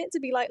in it to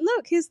be like,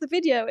 look, here's the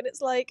video. And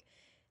it's like,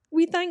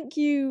 we thank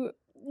you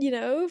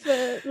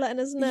for letting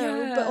us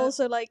know. But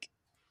also, like,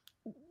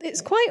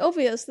 it's quite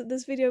obvious that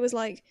this video was,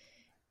 like,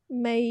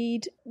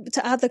 made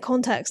to add the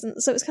context.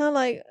 And so it's kind of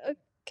like,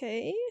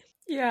 okay.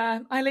 Yeah,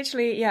 I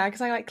literally,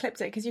 because I like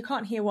clipped it because you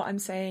can't hear what I'm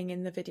saying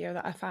in the video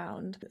that I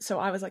found. So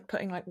I was like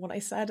putting like what I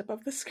said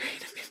above the screen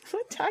and people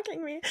were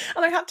tagging me.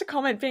 And I had to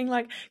comment being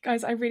like,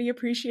 guys, I really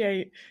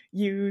appreciate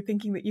you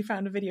thinking that you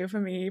found a video for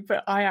me,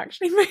 but I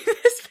actually made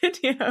this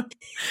video.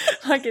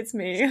 Like it's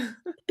me.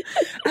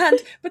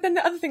 But then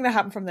the other thing that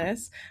happened from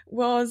this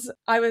was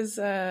I was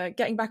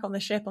getting back on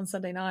the ship on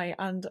Sunday night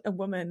and a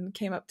woman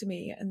came up to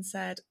me and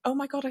said, "Oh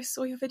my God, I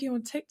saw your video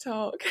on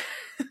TikTok."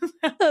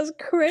 That's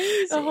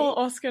crazy. The whole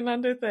Oscar and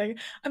Lando thing.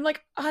 I'm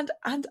like, and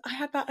I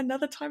had that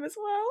another time as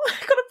well.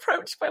 I got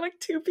approached by like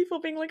 2 people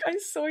being like, "I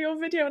saw your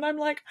video," and I'm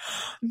like,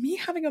 me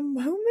having a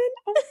moment?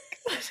 Oh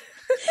my God.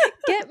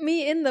 Get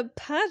me in the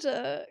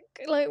paddock.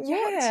 Like,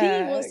 what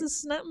team wants to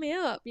snap me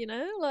up,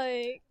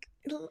 Like...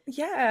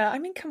 Yeah, I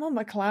mean, come on,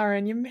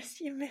 McLaren, you're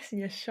missing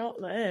your shot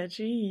there.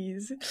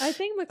 Jeez. I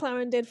think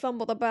McLaren did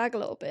fumble the bag a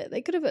little bit.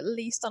 They could have at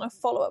least done a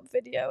follow-up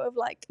video of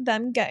like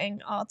them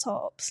getting our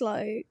tops,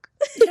 like.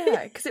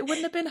 Yeah, because it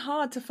wouldn't have been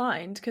hard to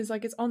find because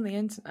like it's on the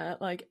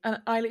internet. Like,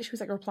 and I literally was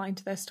like replying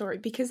to their story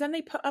because then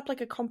they put up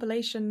like a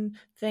compilation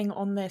thing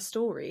on their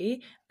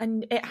story,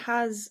 and it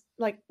has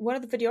like one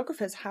of the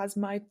videographers has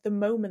the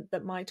moment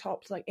that my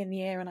top's like in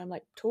the air and I'm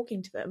like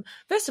talking to them.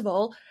 First of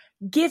all,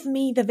 give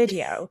me the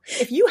video.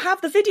 If you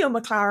have the video,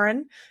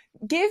 McLaren,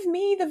 give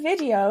me the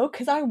video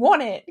because I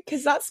want it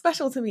because that's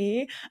special to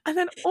me. And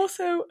then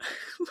also,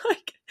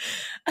 like,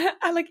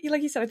 I like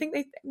you said, I think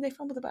they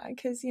fumbled the bag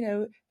because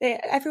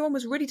everyone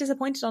was really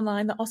disappointed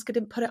online that Oscar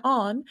didn't put it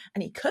on,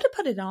 and he could have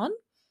put it on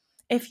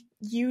if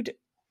you'd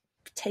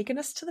taken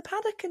us to the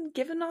paddock and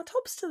given our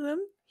tops to them.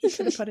 He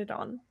could have put it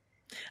on.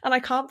 And I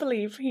can't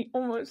believe he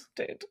almost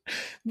did.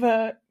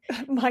 But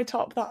my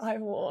top that I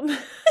worn,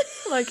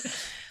 like,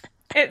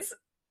 it's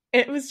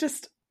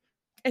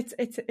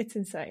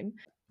insane.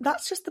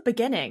 That's just the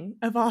beginning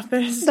of our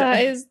Thursday.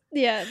 That is,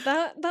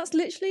 that's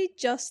literally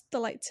just the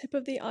like tip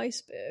of the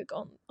iceberg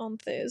on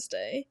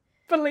Thursday.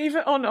 Believe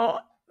it or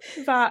not,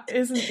 that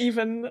isn't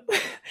even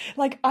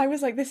like, I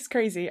was like, this is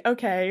crazy.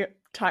 Okay,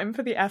 time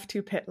for the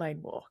F2 pit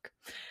lane walk.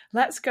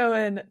 Let's go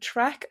and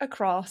trek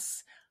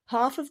across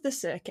half of the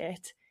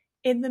circuit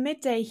in the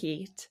midday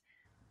heat,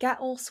 get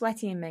all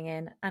sweaty and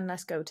minging, and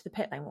let's go to the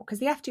pit lane walk. Because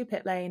the F2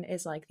 pit lane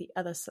is like the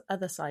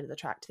other side of the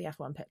track to the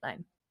F1 pit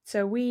lane.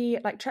 So we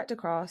like trekked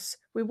across,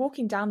 we're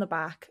walking down the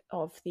back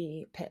of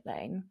the pit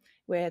lane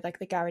where like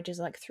the garages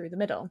are like through the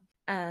middle.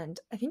 And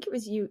I think it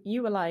was you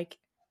were like,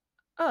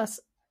 oh,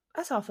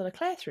 that's Arthur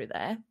Leclerc through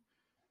there.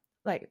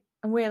 Like,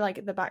 and we're like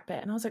at the back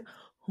bit. And I was like,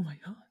 oh my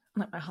God.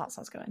 And like my heart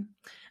starts going.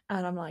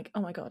 And I'm like,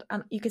 oh my God.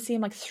 And you could see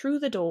him like through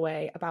the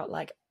doorway about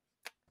like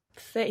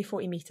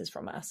 30-40 meters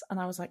from us, and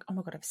I was like, oh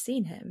my God, I've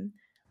seen him.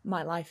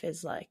 My life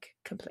is like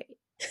complete,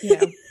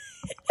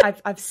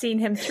 I've seen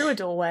him through a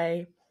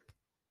doorway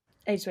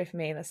ages away from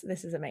me.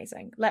 This is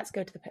amazing. Let's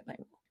go to the pit lane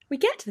walk. We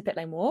get to the pit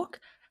lane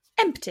walk,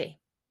 empty.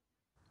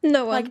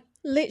 No one, like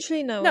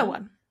literally no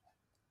one.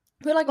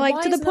 We're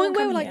like to the point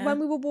where like when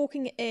we were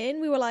walking in,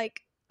 we were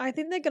like, I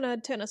think they're gonna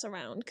turn us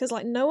around because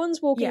like no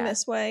one's walking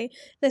this way.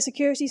 Their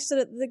security stood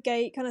at the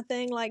gate, kind of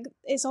thing. Like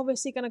it's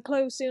obviously gonna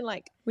close soon.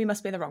 Like we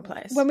must be in the wrong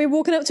place. When we were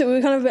walking up to it, we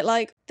were kind of a bit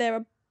like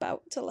they're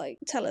about to like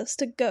tell us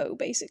to go,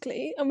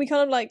 basically. And we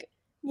kind of like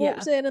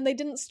walked in, and they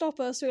didn't stop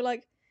us. We were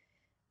like,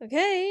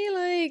 okay,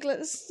 like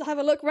let's have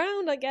a look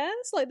round, I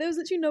guess. Like there was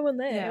literally no one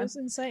there. Yeah. It was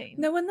insane.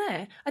 No one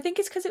there. I think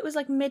it's because it was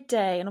like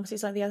midday, and obviously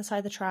it's like the other side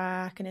of the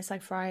track, and it's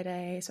like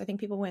Friday, so I think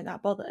people weren't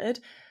that bothered.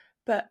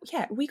 But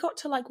yeah, we got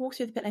to like walk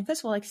through the pit lane.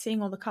 First of all, like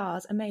seeing all the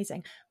cars,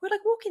 amazing. We're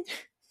like walking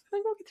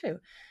through,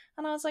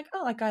 and I was like,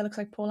 oh, that guy looks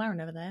like Paul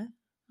Aaron over there.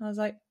 I was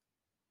like,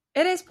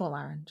 it is Paul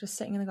Aaron, just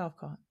sitting in the golf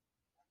cart.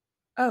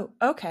 Oh,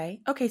 okay,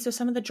 so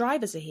some of the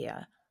drivers are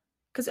here,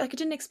 because like, I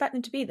didn't expect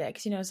them to be there.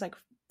 Because it's like,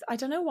 I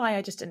don't know why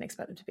I just didn't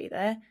expect them to be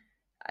there.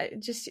 It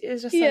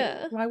was just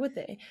like, why would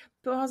they?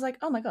 But I was like,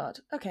 oh my God,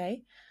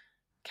 okay.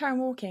 Carry on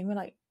walking. We're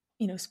like,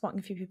 spotting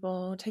a few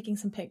people, taking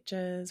some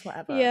pictures,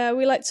 whatever. Yeah,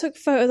 we like took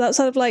photos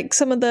outside of like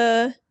some of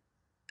the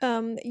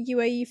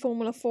UAE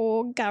Formula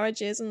 4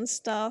 garages and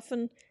stuff,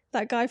 and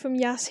that guy from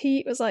Yas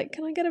Heat was like,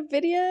 can I get a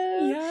video?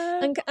 Yeah.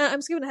 And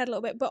I'm skipping ahead a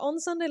little bit, but on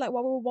Sunday, like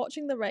while we were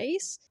watching the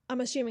race,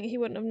 I'm assuming he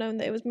wouldn't have known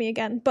that it was me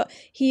again, but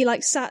he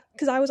like sat,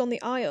 because I was on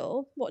the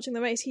aisle watching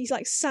the race, he's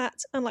like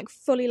sat and like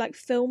fully like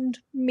filmed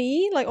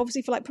me, like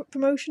obviously for like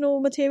promotional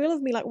material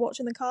of me like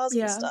watching the cars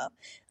and stuff.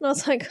 And I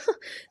was like,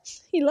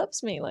 he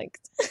loves me, like.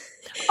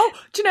 Oh,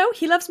 do you know,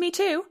 he loves me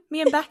too.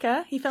 Me and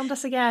Becca, he filmed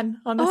us again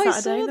on the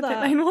Saturday, the pit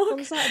lane walk.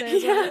 On Saturday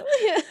as well.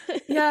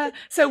 Yeah.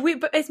 So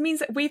but it means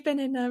that we've been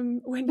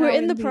in we're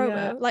in the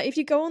promo. Like if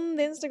you go on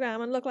the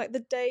Instagram and look like the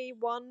day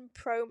one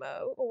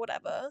promo or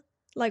whatever,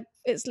 like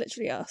it's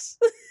literally us.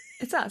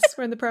 It's us.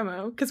 We're in the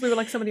promo because we were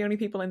like some of the only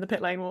people in the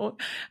pit lane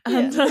walk,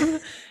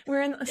 and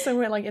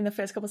we're like in the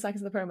first couple of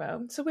seconds of the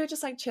promo. So we're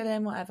just like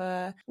chilling,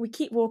 whatever. We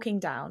keep walking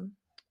down,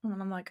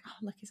 and I'm like, oh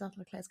look, he's out of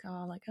Leclerc's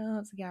car. I'm like, oh,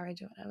 it's a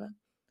garage or whatever.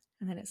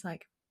 And then it's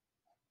like,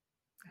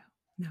 oh,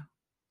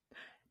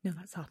 no,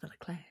 that's Arthur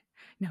Leclerc.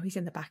 No, he's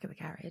in the back of the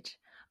carriage.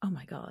 Oh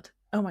my God.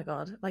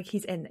 Like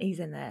he's in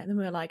there. And then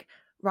we were like,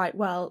 right,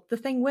 well, the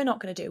thing we're not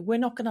going to do, we're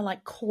not going to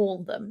like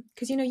call them.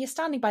 Because, you know, you're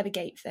standing by the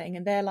gate thing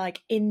and they're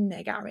like in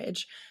their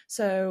garage.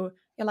 So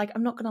you're like,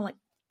 I'm not going to like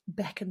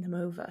beckon them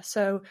over.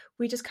 So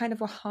we just kind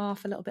of were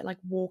half a little bit like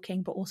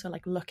walking, but also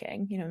like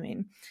looking, you know what I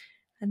mean?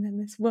 And then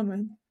this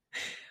woman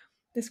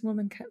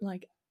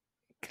like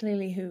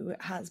clearly who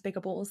has bigger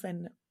balls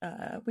than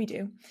we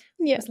do,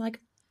 was like,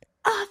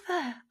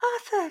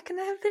 Arthur, can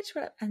I have a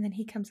picture? And then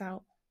he comes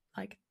out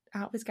like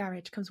out of his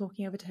garage, comes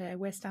walking over to her.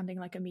 We're standing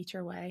like a meter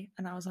away,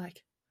 and I was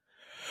like,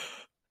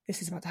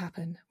 this is about to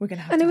happen. We're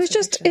gonna have. And to it was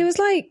have a picture. it was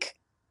like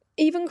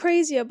even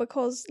crazier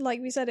because,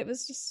 like we said, it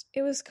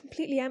was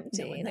completely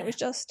empty, No one and there. it was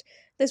just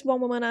this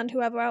one woman and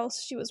whoever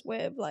else she was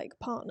with, like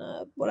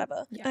partner,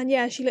 whatever. Yeah. And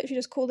yeah, she literally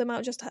just called him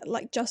out just to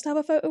have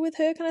a photo with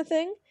her, kind of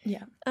thing.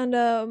 Yeah.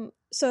 And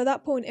so at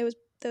that point,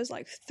 there was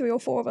like 3 or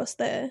 4 of us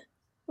there,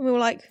 and we were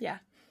like, yeah,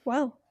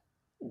 wow.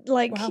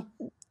 Like,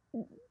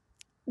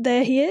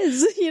 there he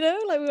is, you know?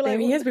 Like, we were like, there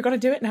he is, we've got to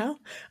do it now.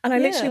 And I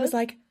literally was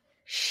like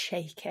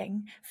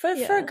shaking. For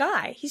a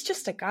guy, he's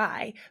just a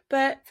guy.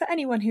 But for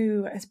anyone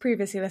who has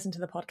previously listened to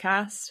the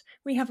podcast,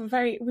 we've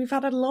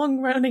had a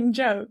long running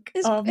joke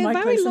of my close and personal friend. It's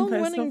a very long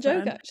running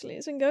joke, actually.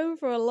 It's been going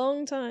for a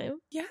long time.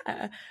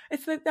 Yeah.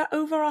 It's that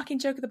overarching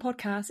joke of the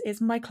podcast is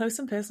my close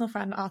and personal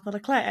friend, Arthur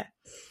Leclerc.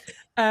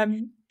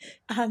 And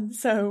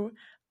so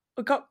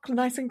we got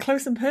nice and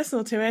close and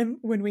personal to him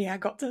when we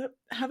got to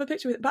have a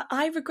picture with it.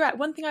 But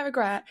one thing I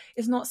regret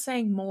is not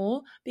saying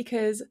more,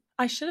 because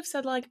I should have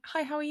said like,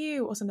 hi, how are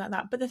you? Or something like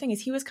that. But the thing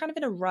is, he was kind of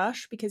in a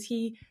rush because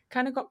he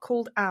kind of got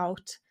called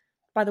out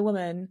by the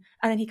woman,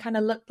 and then he kind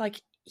of looked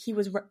like he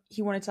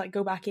wanted to like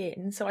go back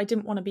in. So I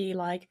didn't want to be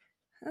like,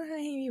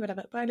 hey,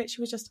 whatever. But I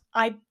literally was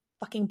I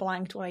fucking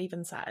blanked what I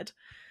even said.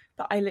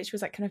 But I literally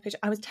was like, kind of picture.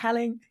 I was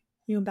telling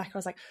you and Becca, I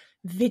was like,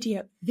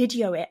 video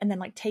it, and then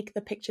like take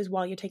the pictures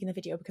while you're taking the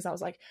video, because I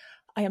was like,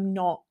 I am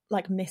not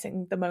like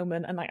missing the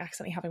moment and like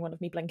accidentally having one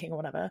of me blinking or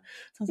whatever.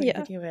 So I was like,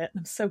 video it, and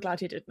I'm so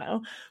glad you did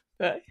now.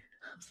 But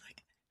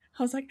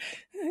I was like,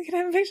 can I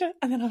have a picture?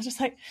 And then I was just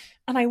like,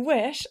 and I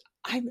wish,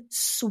 I'm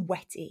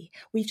sweaty.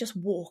 We've just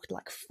walked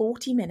like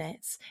 40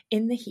 minutes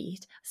in the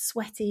heat,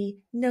 sweaty,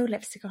 no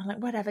lipstick on,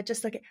 like whatever,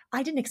 just like,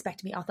 I didn't expect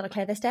to meet Arthur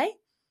Leclerc this day.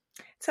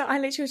 So I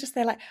literally was just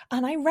there like,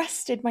 and I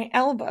rested my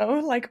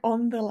elbow like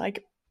on the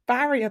like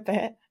barrier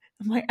bit,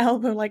 and my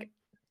elbow like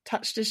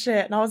touched his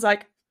shirt, and I was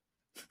like,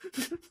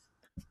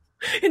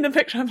 in the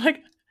picture, I'm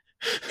like,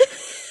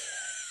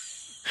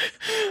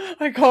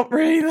 I can't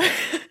breathe.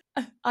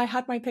 I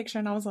had my picture,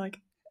 and I was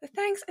like,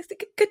 thanks, I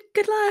think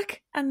good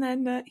luck. And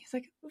then he's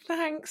like,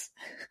 thanks.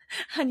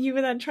 And you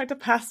were then trying to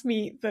pass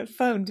me the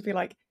phone to be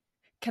like,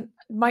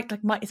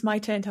 it's my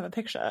turn to have a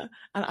picture,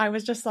 and I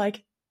was just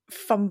like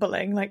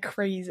fumbling like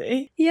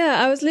crazy. Yeah,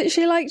 I was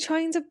literally like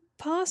trying to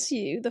pass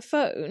you the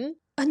phone,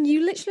 and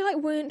you literally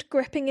like weren't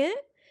gripping it,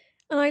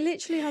 and I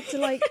literally had to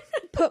like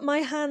put my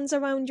hands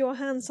around your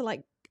hands to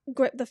like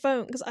grip the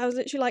phone, because I was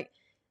literally like,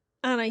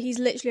 Anna, he's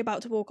literally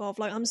about to walk off,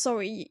 like, I'm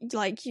sorry,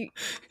 like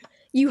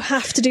you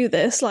have to do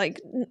this, like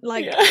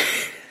yeah.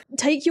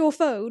 Take your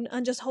phone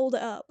and just hold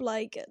it up,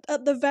 like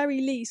at the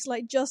very least,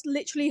 like just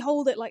literally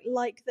hold it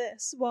like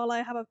this while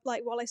I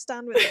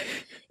stand with it.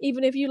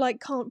 Even if you like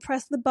can't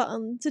press the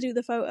button to do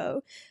the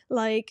photo,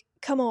 like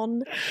come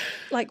on,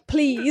 like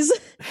please.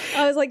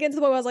 I was like getting to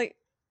the point where I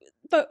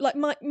was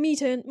like, me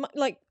turn,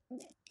 like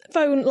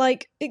phone,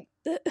 like it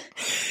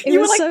you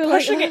was were like so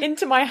pushing it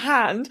into my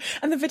hand,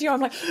 and the video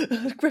I'm like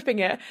gripping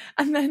it,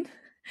 and then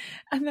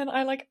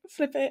I like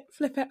flip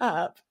it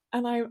up,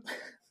 and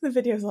the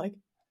video's like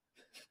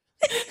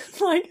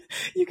like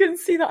you can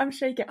see that I'm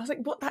shaking. I was like,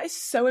 what? That is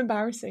so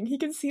embarrassing. He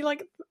can see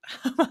like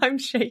how I'm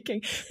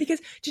shaking. Because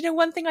do you know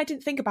one thing I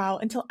didn't think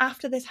about until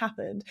after this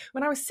happened?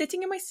 When I was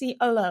sitting in my seat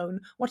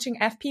alone watching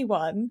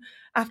FP1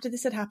 after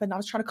this had happened, I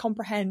was trying to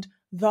comprehend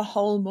the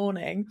whole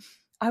morning.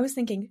 I was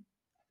thinking,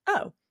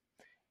 oh,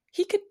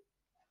 he could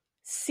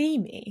see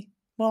me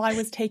while I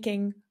was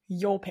taking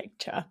your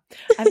picture,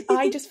 and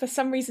I just for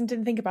some reason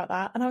didn't think about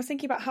that, and I was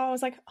thinking about how I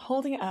was like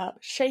holding it up,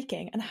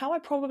 shaking, and how I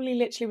probably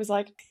literally was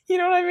like, you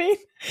know what I mean,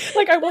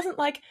 like I wasn't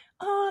like,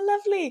 oh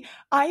lovely.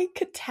 I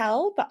could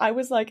tell that I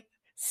was like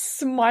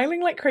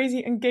smiling like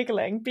crazy and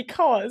giggling,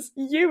 because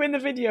you in the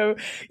video,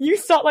 you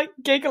start like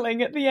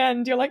giggling at the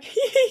end, you're like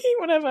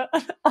whatever,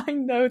 and I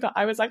know that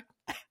I was like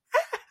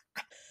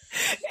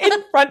in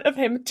front of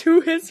him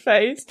to his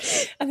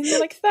face, and then you're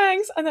like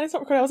thanks, and then I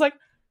stopped recording. I was like,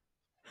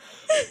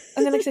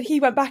 and then like I said, he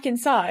went back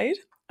inside,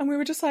 and we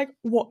were just like,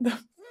 what the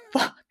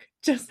fuck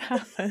just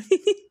happened?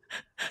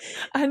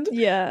 And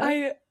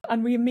yeah,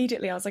 we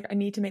immediately, I was like, I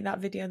need to make that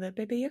video, the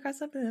baby you got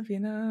something of your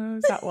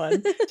nose, that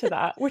one, to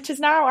that, which has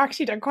now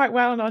actually done quite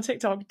well on our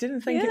TikTok.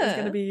 Didn't think it was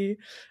going to be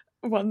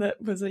one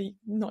that was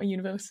not a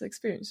universal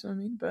experience, you know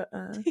what I mean? But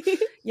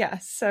yeah,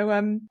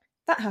 so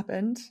that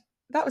happened.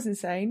 That was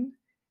insane.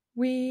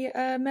 We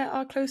met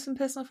our close and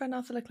personal friend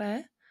Arthur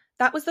Leclerc.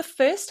 That was the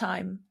first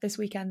time this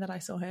weekend that I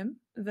saw him.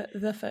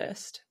 The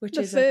first, which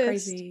The is first. a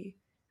crazy...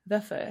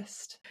 The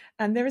first.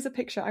 And there is a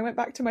picture. I went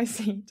back to my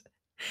seat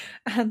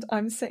and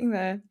I'm sitting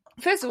there,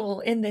 first of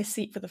all, in this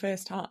seat for the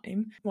first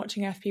time,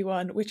 watching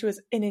FP1, which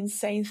was an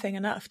insane thing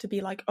enough to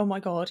be like, oh my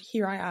God,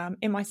 here I am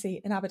in my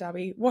seat in Abu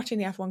Dhabi, watching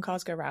the F1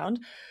 cars go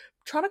round,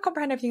 trying to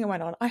comprehend everything that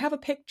went on. I have a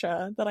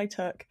picture that I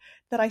took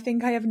that I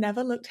think I have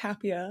never looked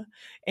happier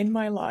in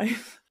my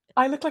life.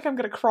 I look like I'm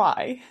going to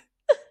cry.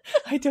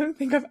 I don't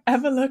think I've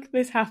ever looked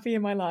this happy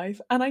in my life.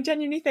 And I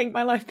genuinely think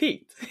my life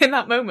peaked in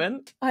that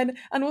moment. And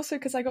also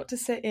because I got to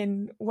sit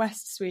in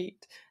West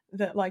Suite,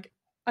 that like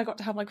I got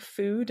to have like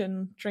food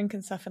and drink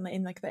and stuff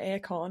in like the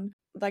aircon.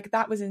 Like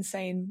that was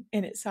insane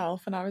in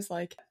itself. And I was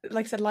like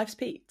I said, life's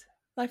peaked.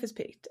 Life has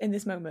peaked in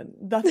this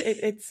moment. That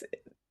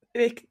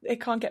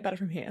it can't get better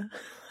from here.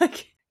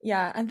 Like,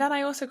 yeah. And then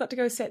I also got to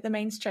go sit the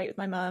main straight with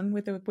my mum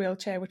with the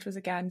wheelchair, which was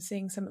again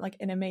seeing some like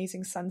an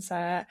amazing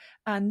sunset.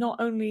 And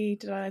not only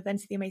did I then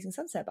see the amazing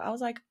sunset, but I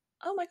was like,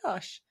 oh my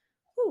gosh,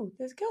 ooh,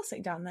 there's a girl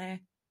sitting down there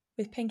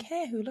with pink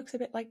hair who looks a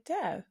bit like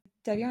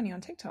Devyani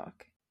on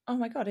TikTok. Oh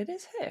my God, it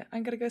is her.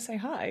 I'm gonna go say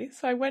hi.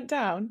 So I went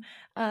down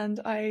and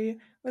I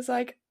was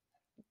like,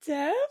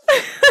 Dev?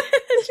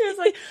 And she was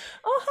like,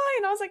 oh hi.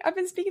 And I was like, I've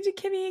been speaking to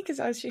Kimmy,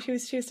 because she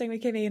was staying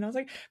with Kimmy, and I was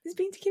like, I've been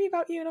speaking to Kimmy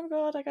about you, and oh my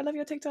God, like I love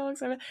your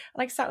TikToks. And I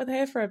like sat with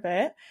her for a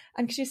bit,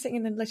 and she was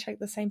sitting in literally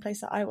the same place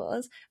that I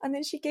was, and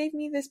then she gave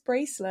me this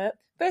bracelet.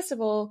 First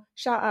of all,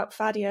 shout out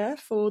Fadia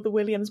for the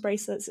Williams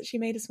bracelets that she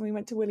made us when we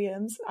went to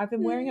Williams. I've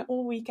been wearing it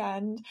all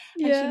weekend,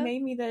 and she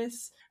made me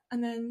this,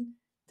 and then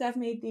Dev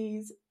made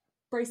these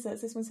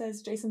bracelets. This one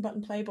says Jason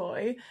Button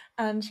Playboy,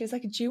 and she was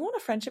like, do you want a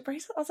friendship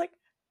bracelet? I was like,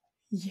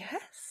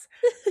 yes.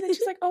 And then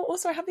she's like, oh,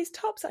 also I have these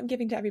tops that I'm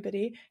giving to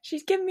everybody.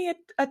 She's given me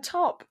a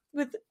top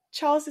with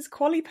Charles's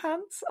quali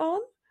pants on,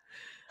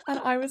 and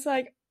I was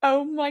like,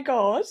 oh my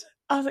God.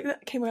 I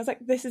was like,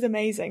 this is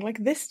amazing.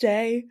 Like this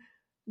day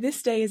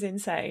is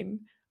insane.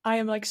 I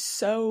am like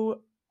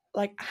so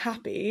like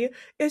happy.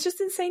 It was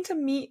just insane to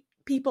meet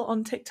people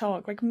on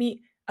TikTok, like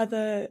meet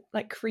other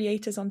like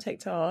creators on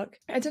TikTok.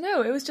 I don't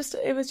know, it was just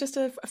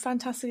a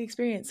fantastic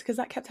experience, because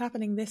that kept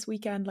happening this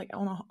weekend, like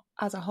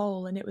as a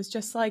whole, and it was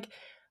just like,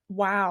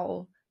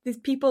 wow, these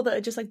people that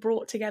are just like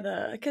brought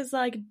together, because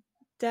like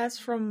Des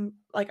from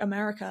like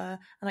America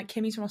and like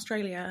Kimmy's from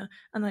Australia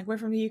and like we're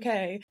from the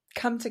UK,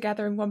 come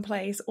together in one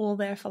place, all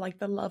there for like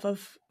the love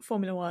of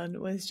Formula One,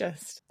 was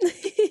just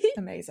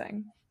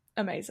amazing.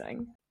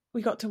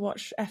 We got to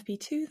watch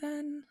FP2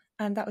 then,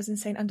 and that was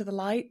insane, under the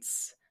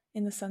lights,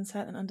 in the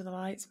sunset and under the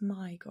lights.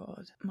 My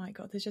God,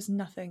 there's just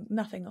nothing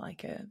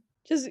like it.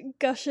 Just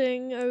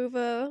gushing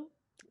over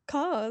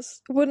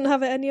cars. Wouldn't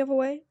have it any other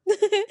way.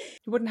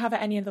 Wouldn't have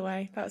it any other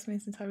way. That was me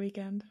this entire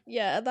weekend.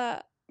 Yeah,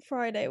 that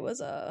Friday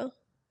was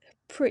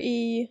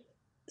pretty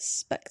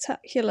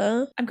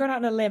spectacular. I'm going out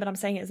on a limb and I'm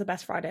saying it is the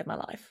best Friday of my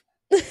life.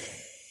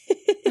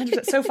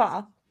 So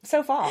far.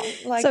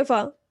 Like, so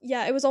far.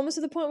 Yeah, it was almost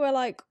to the point where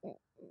like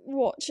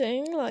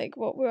watching like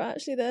what we were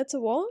actually there to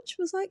watch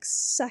was like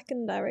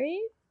secondary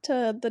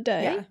to the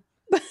day.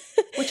 Yeah.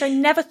 Which I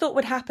never thought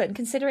would happen,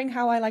 considering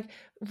how I like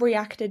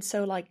reacted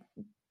so like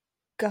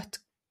gut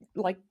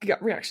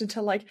reaction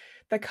to like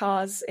the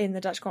cars in the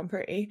Dutch Grand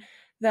Prix,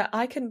 that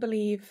I couldn't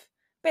believe.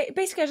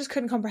 Basically I just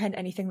couldn't comprehend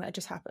anything that had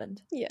just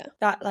happened. Yeah.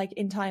 That like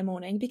entire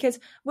morning, because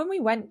when we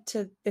went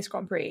to this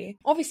Grand Prix,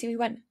 obviously we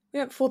went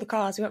for the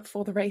cars, we went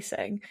for the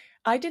racing.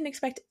 I didn't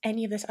expect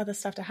any of this other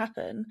stuff to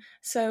happen.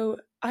 So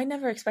I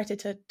never expected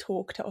to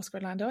talk to Oscar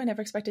and Lando. I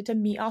never expected to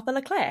meet Arthur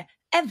Leclerc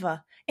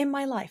ever in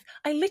my life.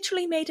 I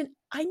literally made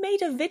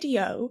a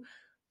video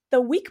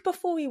the week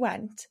before we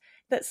went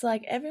that's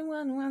like,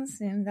 everyone wants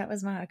him, that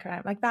was my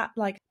crap, like that,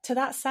 like to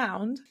that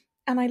sound.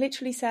 And I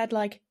literally said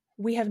like,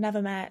 we have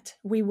never met,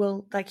 we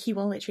will, like, he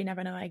will literally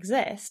never know I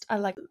exist.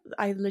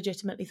 I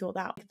legitimately thought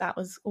that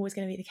was always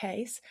going to be the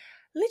case.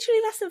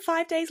 Literally less than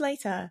 5 days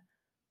later,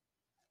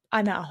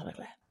 I met Arthur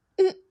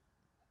Leclerc.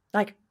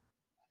 Like,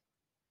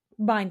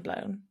 mind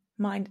blown.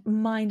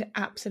 Mind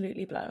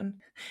absolutely blown.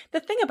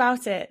 The thing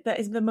about it that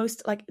is the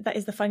most, like, that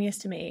is the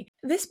funniest to me,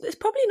 this is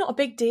probably not a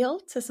big deal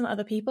to some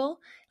other people.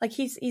 Like,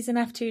 he's an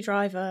F2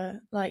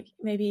 driver, like,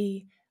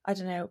 maybe, I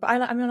don't know. But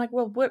I mean, like,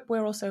 well,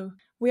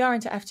 we are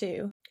into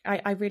F2.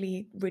 I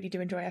really, really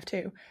do enjoy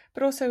F2.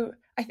 But also,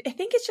 I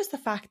think it's just the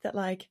fact that,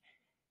 like,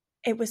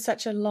 it was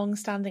such a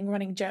long-standing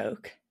running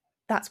joke.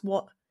 That's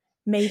what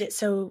made it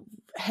so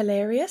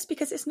hilarious,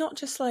 because it's not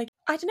just like,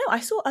 I don't know, I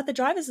saw other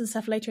drivers and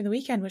stuff later in the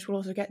weekend, which we'll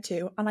also get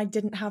to, and I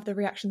didn't have the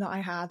reaction that I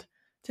had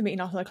to meeting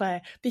Arthur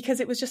Leclerc, because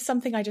it was just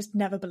something I just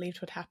never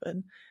believed would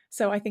happen.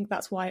 So I think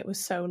that's why it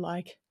was so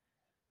like...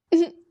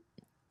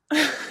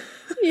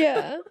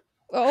 Yeah.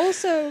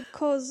 Also,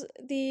 because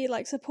the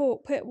like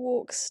support pit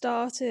walk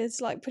started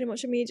like pretty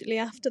much immediately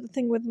after the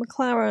thing with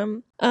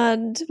McLaren,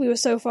 and we were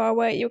so far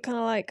away, you were kind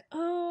of like,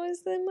 oh,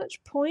 is there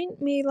much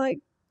point me like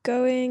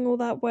going all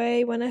that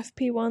way when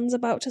FP1's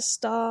about to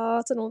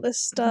start and all this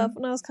stuff? Mm-hmm.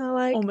 And I was kind of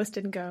like, almost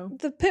didn't go.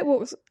 The pit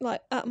walk's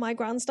like at my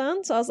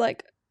grandstand, so I was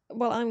like,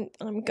 well,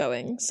 I'm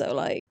going, so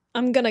like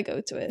I'm gonna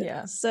go to it.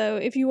 Yeah. So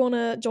if you want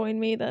to join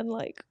me, then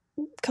like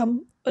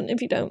come. And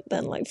if you don't,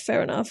 then like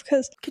fair enough.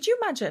 Because could you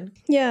imagine?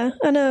 Yeah,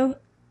 I know.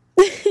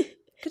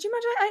 Could you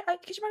imagine?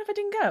 Could you imagine if I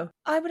didn't go?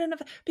 I would have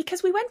never,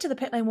 because we went to the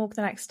pit lane walk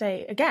the next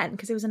day again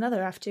because it was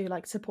another F2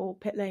 like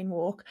support pit lane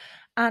walk,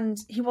 and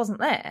he wasn't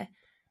there.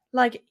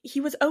 Like he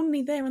was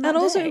only there on that And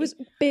also day. it was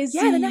busy.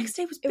 Yeah, the next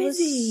day was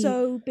busy. It was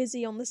so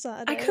busy on the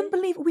Saturday. I couldn't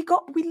believe we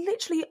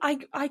literally.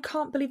 I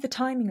can't believe the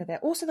timing of it.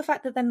 Also the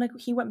fact that then like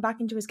he went back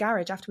into his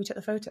garage after we took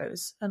the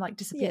photos and like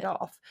disappeared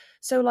off.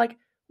 So like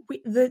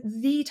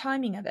the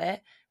timing of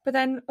it, but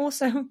then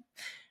also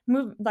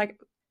like.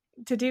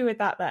 To do with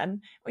that,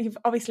 then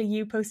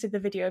you posted the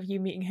video of you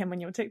meeting him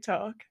on your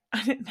TikTok,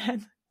 and it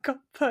then got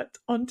put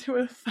onto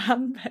a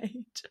fan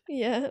page.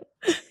 Yeah,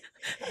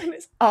 and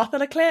it's Arthur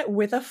Leclerc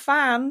with a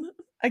fan.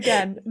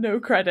 Again, no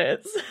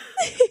credits.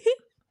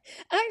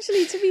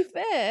 Actually, to be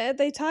fair,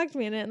 they tagged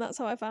me in it, and that's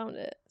how I found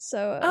it.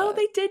 So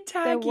they did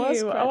tag you.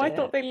 Credit. Oh, I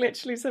thought they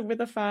literally said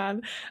with a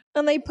fan.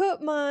 And they put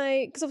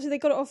because obviously they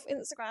got it off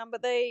Instagram,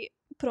 but they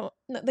got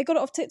it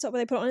off TikTok, but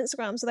they put it on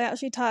Instagram, so they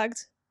actually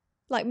tagged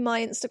like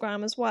my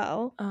Instagram as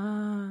well,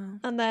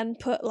 and then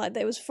put like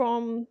it was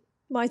from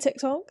my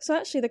TikTok. So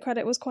actually the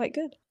credit was quite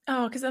good.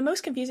 Oh, because the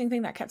most confusing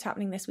thing that kept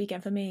happening this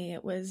weekend for me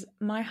was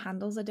my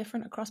handles are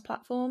different across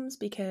platforms,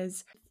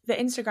 because the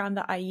Instagram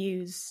that I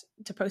use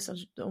to post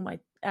all my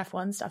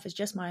F1 stuff is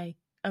just my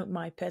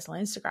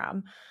personal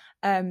Instagram,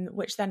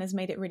 which then has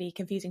made it really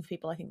confusing for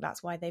people. I think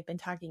that's why they've been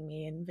tagging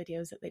me in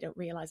videos that they don't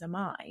realise are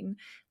mine,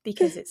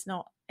 because it's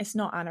not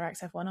Anna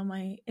XF1 on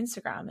my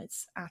Instagram,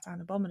 it's at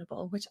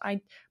 @Anabominable, which I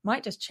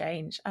might just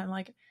change. And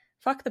like,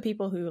 fuck the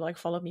people who like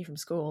followed me from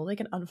school. They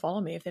can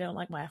unfollow me if they don't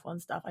like my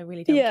F1 stuff. I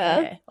really don't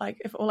care.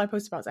 Like, if all I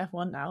post about is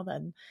F1 now,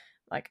 then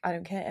like I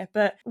don't care.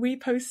 But we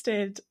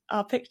posted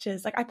our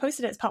pictures. Like, I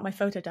posted it as part of my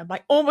photo dump.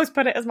 I almost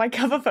put it as my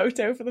cover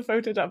photo for the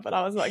photo dump, but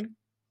I was like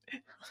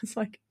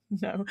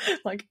no,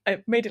 like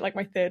I made it like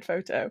my third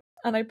photo,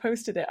 and I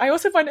posted it. I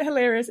also find it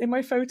hilarious in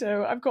my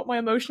photo I've got my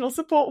emotional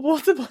support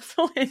water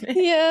bottle in it.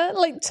 Yeah,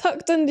 like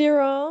tucked under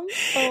your arm.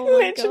 Oh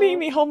my literally God.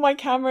 Me hold my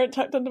camera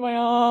tucked under my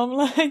arm.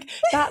 Like,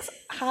 that's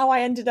how I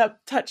ended up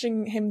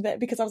touching him there,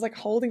 because I was like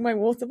holding my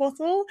water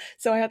bottle,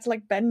 so I had to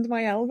like bend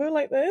my elbow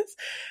like this.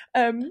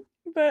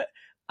 But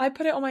I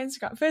put it on my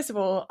Instagram. First of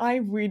all, I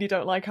really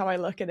don't like how I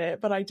look in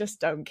it, but I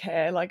just don't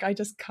care. Like, I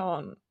just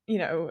can't,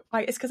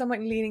 it's because I'm like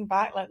leaning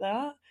back like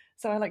that.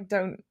 So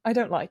I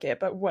don't like it,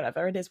 but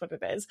whatever, it is what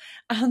it is.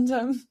 And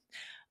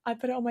I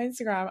put it on my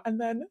Instagram, and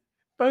then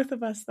both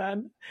of us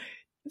then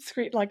I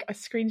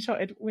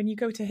screenshotted when you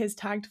go to his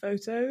tagged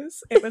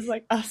photos, it was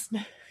like us,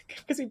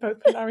 because we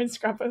both put our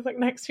Instagram both like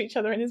next to each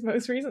other in his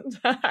most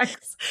recent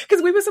tags,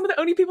 because we were some of the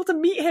only people to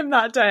meet him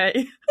that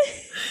day.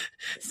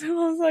 So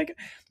I was like,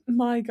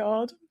 my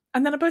God.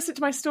 And then I posted it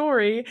to my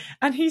story,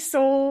 and he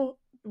saw,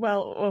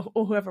 or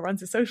whoever runs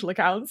his social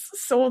accounts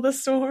saw the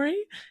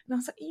story, and I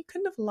was like, you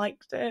couldn't have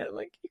liked it.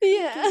 Like, you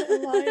couldn't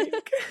give it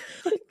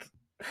a like.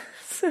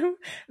 So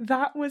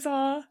that was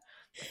our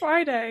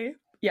Friday.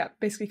 Yeah,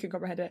 basically couldn't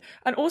comprehend it.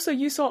 And also,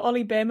 you saw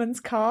Ollie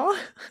Behrman's car,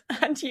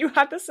 and you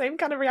had the same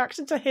kind of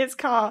reaction to his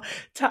car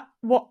to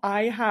what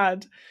I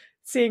had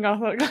seeing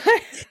Arthur.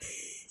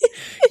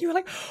 You were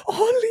like,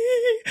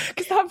 Ollie!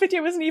 Because that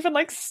video wasn't even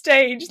like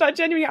staged. That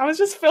genuinely, I was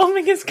just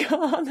filming his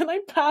car, and then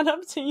I pan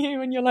up to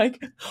you, and you're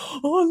like,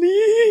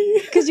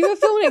 Ollie! Because you were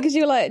filming it, because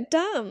you were like,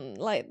 damn,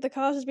 like the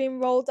car's just being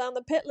rolled down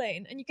the pit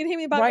lane, and you can hear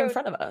me back right in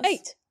front of us.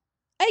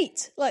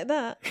 8, like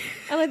that.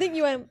 And I think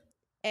you went,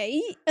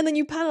 8? And then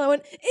you pan and I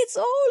went, it's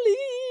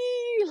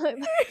Ollie! Like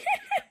that.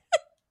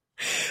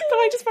 But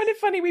I just find it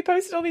funny, we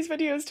posted all these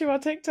videos to our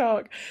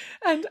TikTok,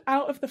 and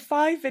out of the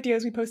 5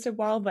 videos we posted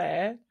while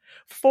there,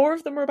 4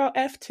 of them were about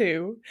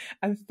F2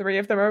 and 3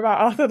 of them are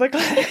about Arthur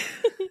Leclerc.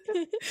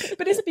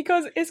 But it's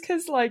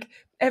because like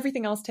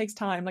everything else takes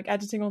time, like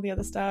editing all the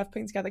other stuff,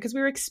 putting together, because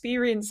we were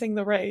experiencing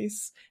the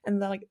race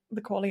and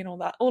the quality and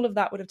all of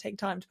that would have taken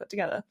time to put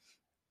together.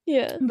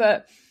 Yeah.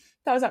 But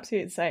that was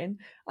absolutely insane.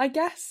 I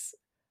guess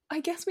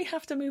we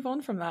have to move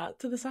on from that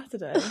to the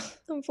Saturday.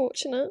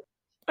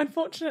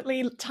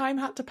 Unfortunately, time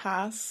had to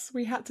pass.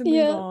 We had to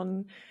move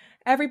on.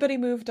 Everybody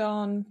moved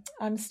on.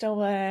 I'm still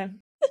there.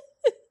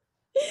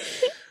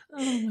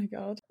 Oh my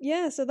God.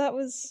 Yeah, so that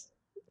was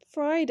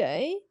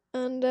Friday.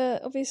 And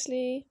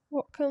obviously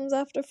what comes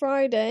after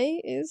Friday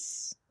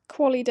is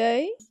Quali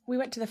Day. We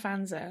went to the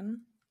fan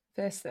zone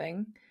first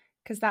thing,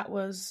 because that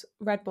was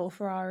Red Bull,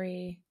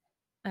 Ferrari.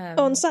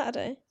 On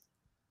Saturday?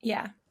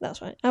 Yeah.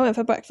 That's right. I went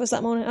for breakfast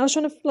that morning. I was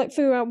trying to like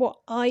figure out what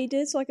I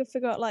did so I could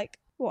figure out like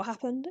what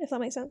happened, if that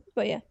makes sense.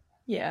 But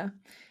yeah.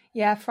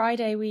 Yeah,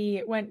 Friday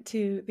we went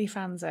to the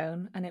fan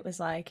zone, and it was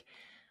like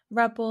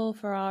Red Bull,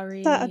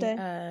 Ferrari.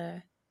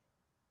 Saturday.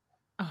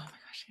 Oh my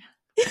gosh,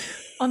 yeah.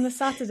 On the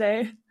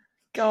Saturday,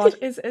 God,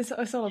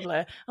 it's all a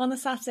blur. On the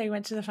Saturday, we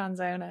went to the fan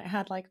zone, and it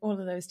had like all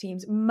of those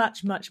teams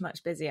much, much,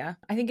 much busier.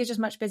 I think it's just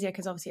much busier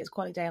because obviously it's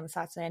quality day on the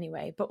Saturday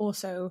anyway, but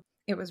also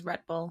it was Red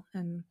Bull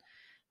and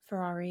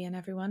Ferrari and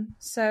everyone.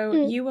 So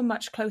you were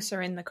much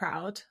closer in the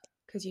crowd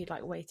because you'd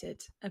like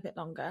waited a bit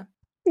longer.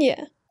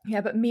 Yeah.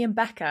 Yeah, but me and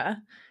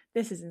Becca,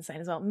 this is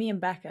insane as well. Me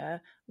and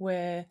Becca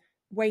were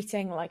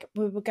waiting, like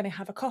we were going to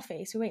have a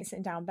coffee. So we wait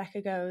sitting down.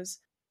 Becca goes,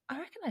 I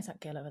recognize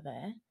that girl over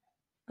there.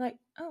 Like,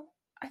 oh,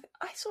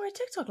 I saw her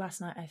TikTok last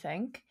night, I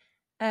think.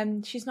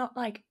 She's not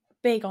like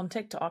big on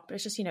TikTok, but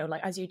it's just,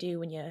 like as you do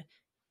when you're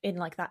in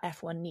like that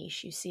F1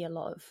 niche, you see a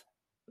lot of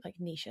like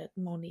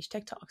more niche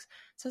TikToks.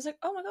 So I was like,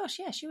 oh my gosh,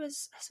 yeah, I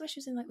swear she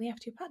was in like the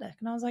F2 paddock.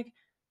 And I was like,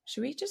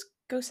 should we just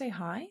go say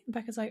hi? And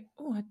Becca's like,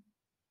 oh,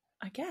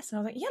 I guess. And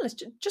I was like, yeah, let's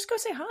just go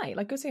say hi.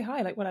 Like, go say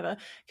hi, like, whatever.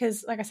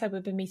 Because, like I said,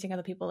 we've been meeting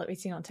other people that we've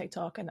seen on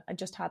TikTok, and I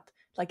just had,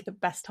 like, the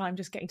best time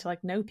just getting to,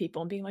 like, know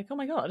people and being like, oh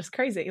my God, it's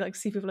crazy, like,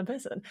 see people in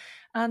person.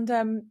 And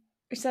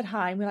we said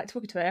hi, and we like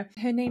talking to her.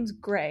 Her name's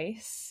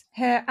Grace.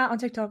 Her out on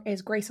TikTok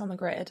is Grace on the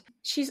Grid.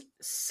 She's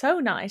so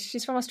nice.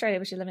 She's from Australia,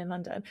 but she's living in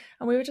London.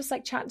 And we were just,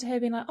 like, chatting to her,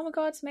 being like, oh my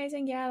God, it's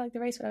amazing. Yeah, like, the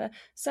race, whatever.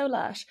 So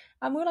lush.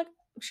 And we were like,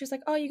 she was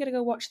like, oh, you gotta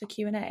go watch the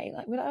Q&A.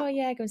 Like, we're like, oh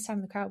yeah, go and stand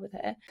in the crowd with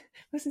her.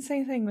 It was the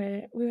same thing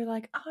where we were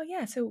like, oh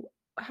yeah, so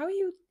how are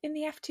you in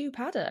the F2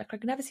 paddock?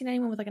 Like, I've never seen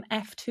anyone with like an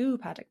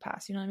F2 paddock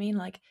pass, you know what I mean?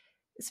 Like,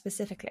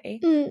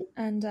 specifically.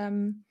 And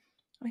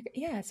like,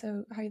 yeah,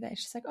 so how are you there?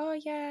 She's like, oh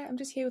yeah, I'm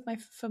just here with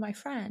my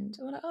friend.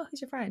 And we're like, oh,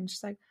 who's your friend?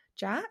 She's like,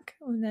 Jack.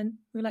 And then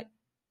we were like,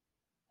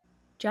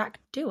 Jack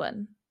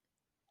Doohan.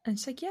 And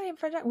she's like, yeah, I'm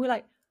friend Jack. We're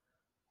like,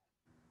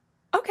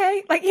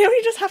 okay, like,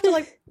 you just have to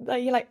like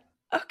you're like,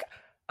 okay.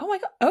 Oh my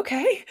God,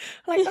 okay.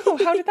 Like, oh,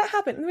 how did that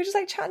happen? And we're just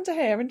like chatting to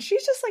her, and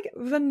she's just like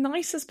the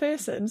nicest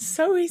person,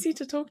 so easy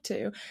to talk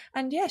to.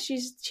 And yeah,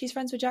 she's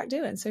friends with Jack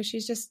Doohan, so she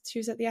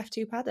was at the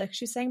F2 paddock.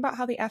 She's saying about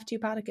how the F2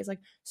 paddock is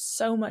like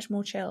so much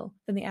more chill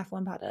than the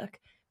F1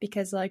 paddock,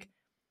 because like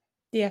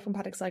the F1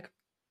 paddock's like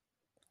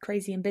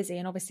crazy and busy,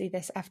 and obviously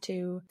this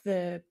F2,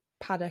 the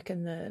paddock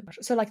and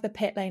the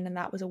pit lane and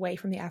that was away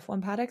from the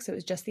F1 paddock, so it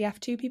was just the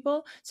F2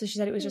 people. So she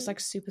said it was just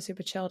like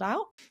super chilled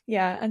out.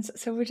 Yeah, and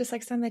so we're just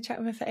like standing there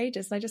chatting with her for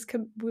ages, and I just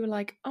we were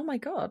like, oh my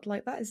God,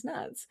 like that is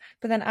nuts.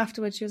 But then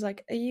afterwards she was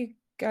like, are you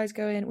guys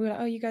going? We were like,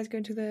 oh, you guys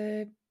going to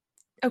the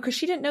because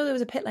she didn't know there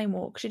was a pit lane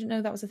walk. She didn't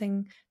know that was a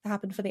thing that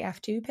happened for the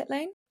F2 pit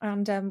lane.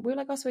 And we were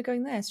like, oh, so we're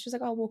going there. So she was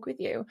like, I'll walk with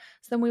you.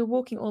 So then we were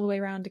walking all the way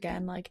around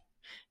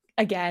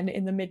again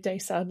in the midday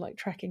sun, like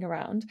trekking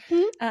around.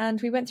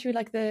 And we went through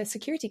like the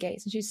security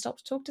gates, and she stopped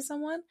to talk to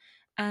someone,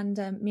 and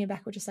me and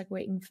Becca were just like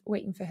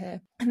waiting for her.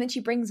 And then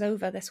she brings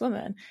over this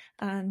woman,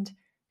 and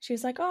she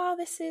was like, oh,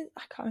 this is,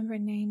 I can't remember her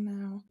name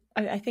now.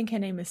 I think her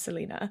name is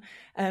Selena.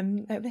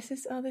 This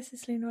is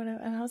Selena, whatever.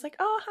 And I was like,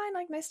 oh, hi,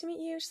 like, nice to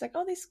meet you. She's like,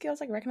 oh, these girls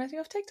like recognize me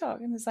off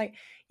TikTok. And it's like,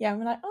 yeah, and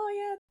we're like, oh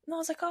yeah. And I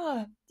was like,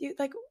 oh, you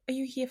like, are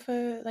you here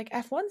for like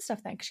F1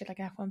 stuff then? Because she had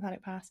like F1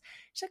 paddock pass.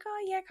 She's like,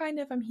 oh yeah, kind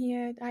of. I'm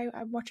here.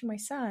 I'm watching my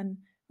son.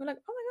 We're like,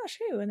 oh my gosh,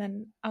 who? And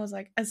then I was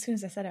like, as soon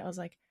as I said it, I was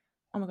like,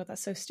 oh my God,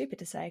 that's so stupid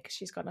to say, because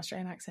she's got an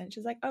Australian accent.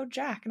 She's like, oh,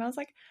 Jack. And I was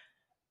like,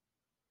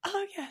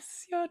 oh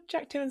yes, you're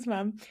Jack Doohan's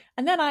mum.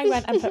 And then I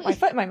went and put my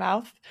foot in my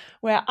mouth,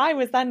 where I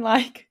was then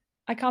like,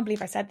 I can't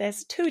believe I said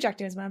this to Jack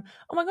Doohan's mum.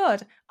 Oh my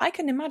God, I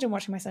couldn't imagine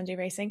watching my son do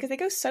racing, because they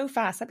go so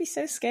fast. I'd be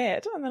so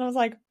scared. And then I was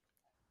like,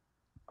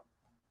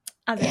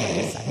 as if I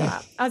just said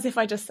that. As if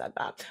I just said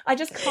that. I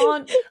just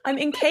can't. I'm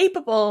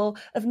incapable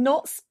of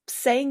not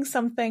saying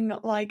something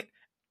like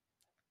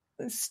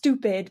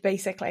stupid,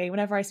 basically,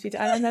 whenever I speak to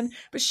her. And then,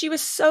 but she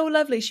was so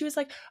lovely. She was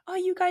like, oh,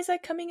 you guys are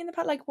coming in the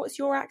paddock, like, what's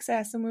your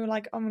access? And we were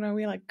like, oh no,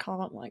 we like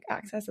can't like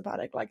access the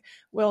paddock, like,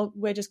 well,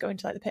 we're just going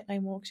to like the pit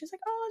lane walk. She was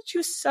like, oh, she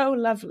was so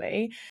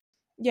lovely.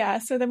 Yeah,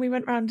 so then we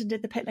went round and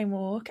did the pit lane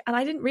walk, and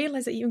I didn't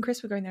realize that you and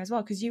Chris were going there as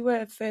well, because you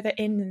were further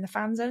in the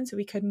fan zone, so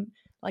we couldn't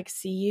like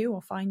see you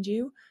or find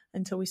you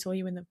until we saw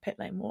you in the pit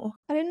lane walk.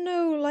 I didn't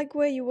know like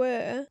where you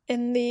were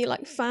in the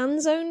like fan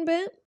zone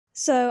bit.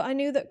 So I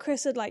knew that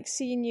Chris had like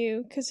seen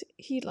you, because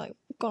he'd like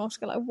gone off to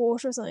get like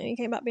water or something, and he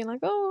came back being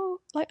like, oh,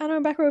 like Anna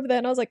and Becca are over there.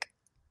 And I was like,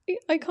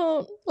 I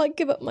can't like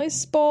give up my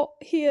spot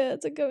here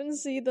to go and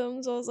see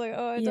them. So I was like,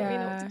 oh, I don't really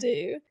know what to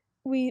do.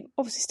 We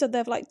obviously stood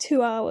there for like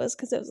 2 hours,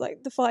 because it was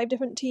like the 5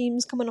 different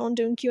teams coming on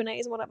doing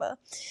Q&As and whatever.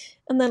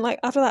 And then like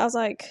after that I was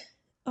like,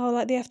 oh,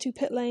 like the F2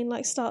 pit lane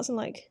like starts in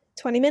like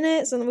 20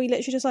 minutes. And we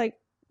literally just like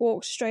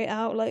walked straight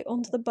out like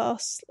onto the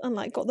bus and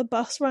like got the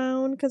bus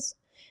round, because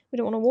we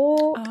didn't want to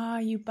walk. Ah,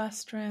 you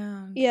bussed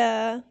round.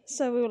 Yeah,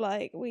 so we were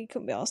like, we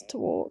couldn't be asked to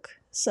walk.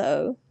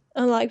 So,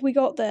 and like we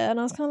got there, and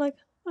I was kind of like,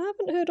 I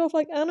haven't heard of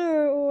like Anna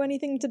or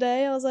anything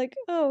today. I was like,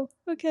 oh,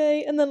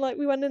 okay. And then like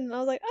we went in, and I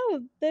was like,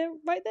 oh, they're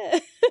right there.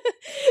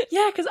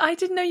 Yeah, because I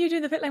didn't know you do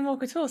the pit lane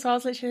walk at all. So I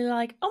was literally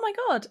like, oh my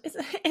God,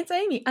 it's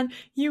Amy. And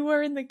you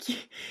were in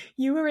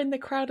the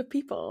crowd of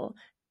people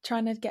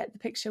trying to get the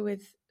picture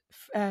with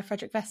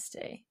Frederick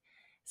Vesti.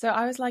 So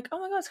I was like, oh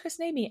my God, it's Chris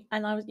and Amy.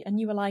 And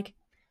you were like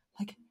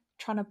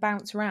trying to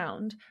bounce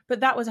around.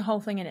 But that was a whole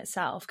thing in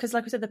itself, because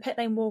like I said, the pit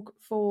lane walk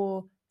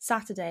for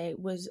Saturday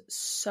was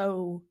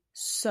so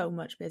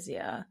much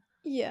busier.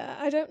 Yeah,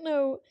 I don't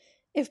know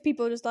if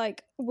people just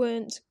like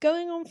weren't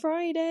going on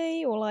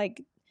Friday, or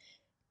like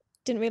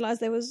didn't realise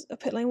there was a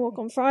pit lane walk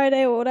on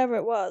Friday, or whatever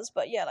it was.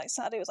 But yeah, like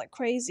Saturday was like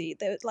crazy.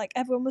 There was like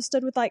everyone was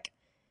stood with like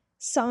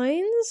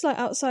signs like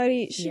outside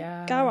each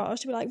Yeah. garage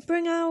to be like,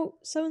 bring out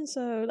so and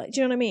so, like, do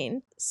you know what I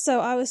mean?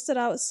 So I was stood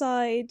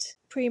outside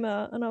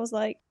Prima and I was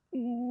like,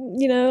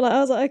 you know, like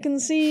I was like, I can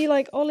see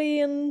like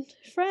Ollie and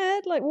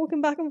Fred like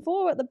walking back and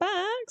forth at the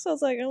back, so I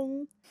was like,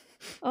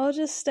 I'll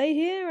just stay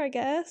here, I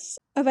guess.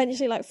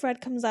 Eventually, like,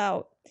 Fred comes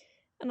out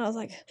and I was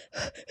like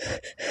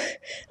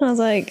and I was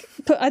like,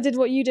 I did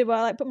what you did where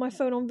I like put my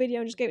phone on video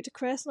and just gave it to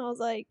Chris, and I was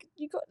like,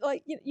 you got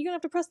like, you're gonna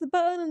have to press the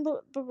button and blah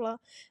blah blah,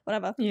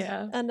 whatever.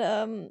 Yeah.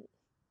 And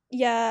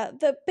yeah,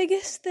 the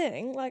biggest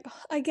thing, like,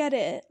 I get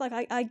it, like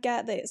I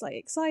get that it's like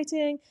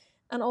exciting,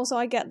 and also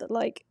I get that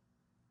like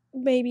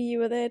maybe you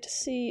were there to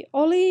see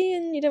Ollie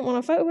and you didn't want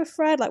a photo with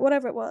Fred, like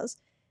whatever it was,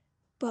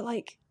 but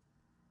like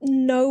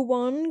no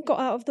one got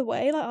out of the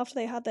way like after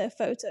they had their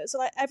photo. So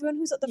like everyone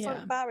who's at the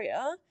front barrier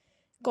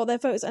got their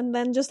photos and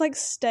then just like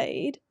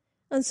stayed.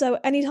 And so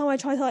anytime I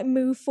tried to like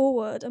move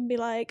forward and be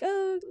like,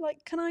 oh,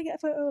 like, can I get a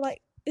photo,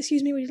 like,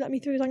 excuse me, would you let me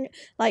through,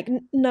 like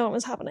no one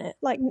was having it,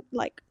 like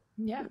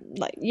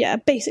yeah,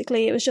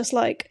 basically it was just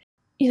like,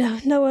 you know,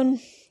 no one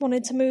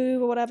wanted to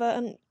move or whatever.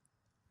 And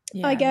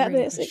I get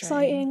really that it's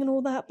exciting and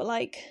all that, but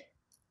like,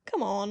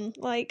 come on,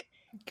 like,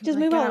 just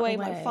move out of the way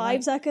like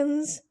 5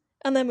 seconds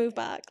and then move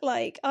back.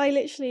 Like, I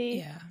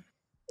literally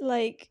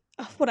like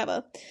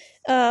whatever.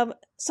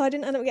 So I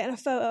didn't end up getting a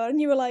photo,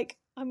 and you were like,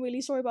 I'm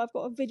really sorry, but I've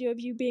got a video of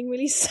you being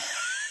really sad.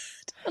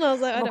 And I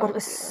was like, it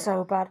was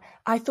so bad.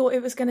 I thought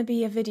it was going to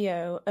be a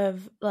video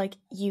of like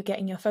you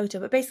getting your photo,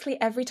 but basically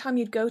every time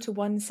you'd go to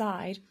one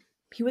side,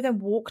 he would then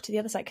walk to the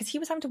other side, because he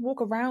was having to walk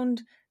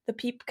around the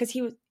people, because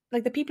he was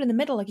like, the people in the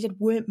middle, like you said,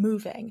 weren't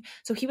moving,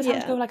 so he was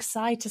having to go like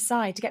side to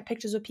side to get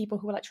pictures with people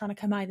who were like trying to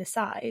come either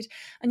side.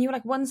 And you were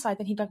like one side,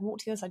 then he'd like walk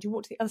to the other side, you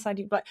walk to the other side,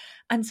 you'd like,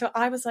 and so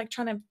I was like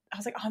I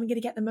was like, oh, I'm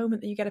gonna get the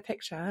moment that you get a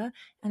picture,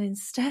 and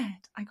instead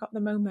I got the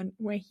moment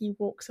where he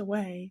walks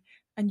away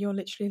and you're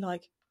literally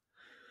like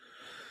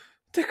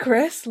to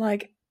Chris,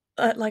 like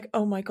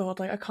oh my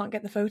god, like I can't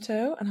get the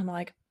photo, and I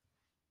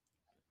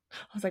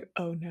was like,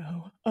 oh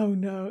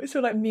no. So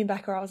like me and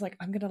Becca, I was like,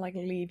 I'm gonna like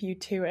leave you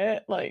to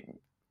it, like,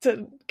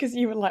 because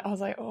you were like, I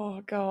was like, oh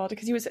god,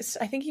 because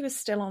I think he was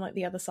still on like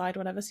the other side or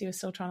whatever, so he was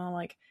still trying to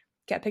like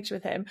get a picture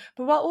with him.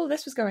 But while all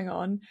this was going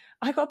on,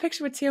 I got a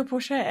picture with Théo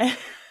Pourchaire,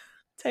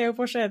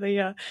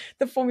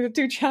 the Formula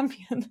 2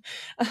 champion,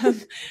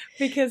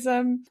 because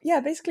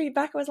basically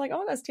Becca was like,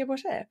 oh, that's Théo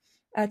Pourchaire.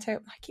 I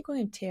keep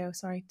calling him Théo,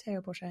 sorry,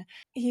 Théo Pourchaire.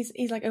 He's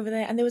like over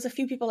there, and there was a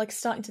few people like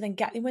starting to then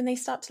when they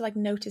start to like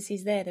notice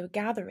he's there, they were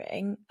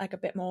gathering like a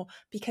bit more,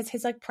 because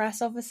his like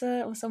press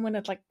officer or someone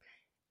had like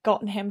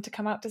gotten him to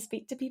come out to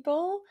speak to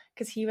people,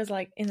 because he was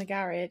like in the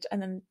garage,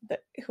 and then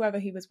whoever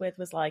he was with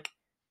was like,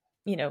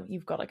 you know,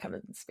 you've got to come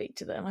and speak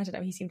to them. I don't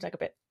know, he seemed like a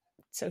bit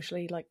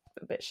socially, like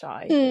a bit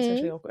shy,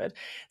 socially awkward.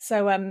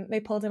 So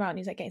they pulled him out and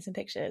he was like getting some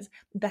pictures.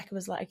 Becca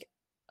was like,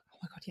 oh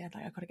my god, yeah,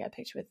 like I gotta get a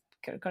picture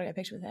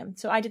with him.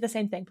 So I did the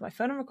same thing, put my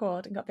phone on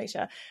record and got a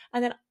picture.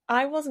 And then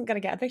I wasn't gonna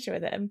get a picture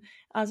with him,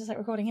 I was just like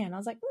recording him. I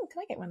was like, can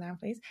I get one now,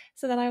 please?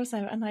 So then I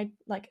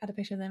like had a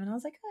picture with him, and I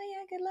was like, oh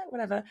yeah, good luck,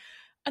 whatever.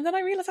 And then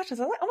I realized after, I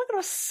was like, oh my god, I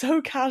was so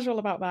casual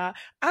about that.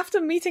 After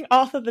meeting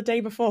Arthur the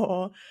day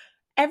before,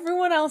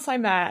 everyone else I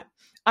met,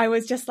 I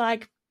was just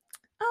like,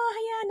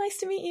 oh yeah, nice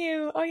to meet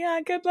you. Oh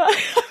yeah, good luck.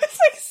 I was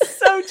like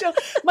so chill.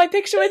 My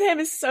picture with him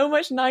is so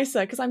much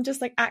nicer because I'm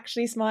just like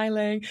actually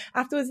smiling.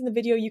 Afterwards in the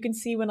video, you can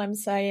see when I'm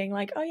saying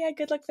like, oh yeah,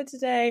 good luck for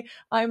today,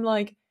 I'm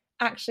like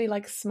actually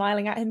like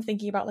smiling at him,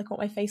 thinking about like what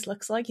my face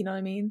looks like, you know what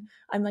I mean?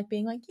 I'm like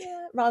being like,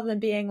 yeah, rather than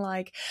being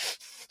like,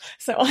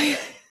 so I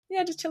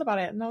just chill about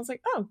it. And I was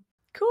like, oh,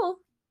 cool,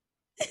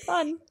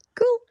 fun,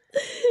 cool.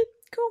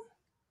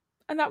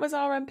 And that was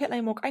our pit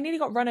lane walk. I nearly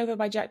got run over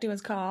by Jack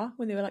Doohan's car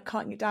when they were like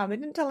carting it down. They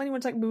didn't tell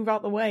anyone to like move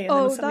out the way. And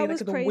then suddenly, that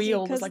was like, crazy, the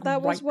wheel was like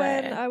that was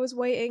when there. I was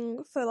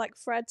waiting for like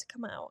Fred to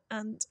come out,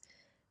 and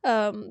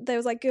there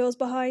was like girls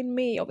behind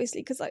me, obviously,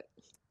 because like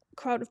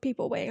crowd of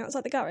people waiting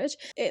outside the garage.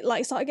 It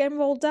like started getting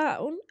rolled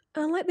down,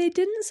 and like they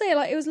didn't say,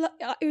 like, it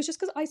was just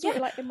because I saw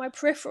it like in my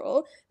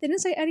peripheral. They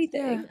didn't say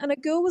anything, and a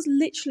girl was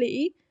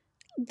literally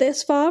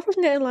this far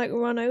from getting like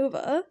run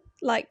over,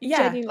 like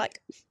genuinely like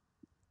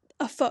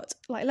a foot,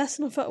 like less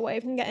than a foot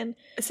away from getting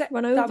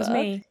run over. That was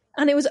me.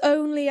 And it was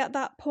only at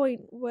that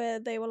point where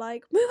they were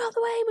like, move out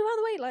the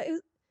way, like it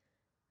was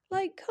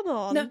like, come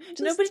on. No,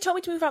 nobody told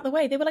me to move out the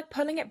way. They were like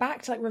pulling it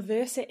back to like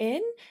reverse it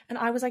in, and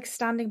I was like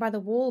standing by the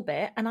wall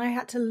bit, and I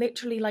had to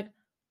literally like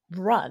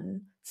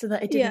run so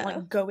that it didn't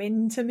like go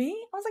into me.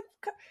 I was like,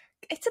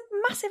 it's a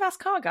massive ass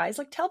car, guys,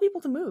 like tell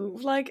people to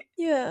move. Like,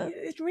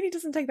 it really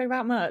doesn't take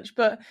that much.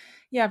 But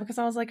yeah, because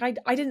I was like, I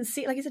didn't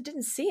see it, like I said,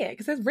 didn't see it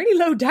because it's really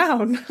low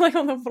down, like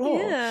on the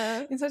floor.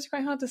 It's actually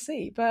quite hard to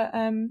see. But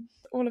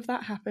all of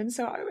that happened,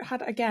 so I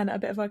had again a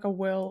bit of like a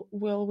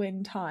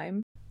whirlwind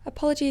time.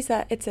 Apologies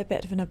that it's a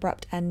bit of an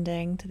abrupt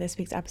ending to this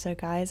week's episode,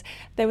 guys.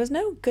 There was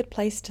no good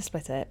place to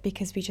split it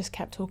because we just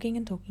kept talking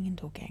and talking and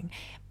talking.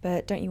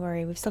 But don't you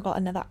worry, we've still got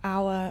another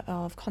hour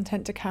of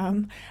content to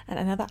come and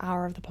another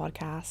hour of the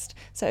podcast.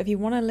 So if you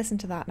want to listen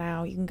to that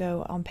now, you can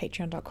go on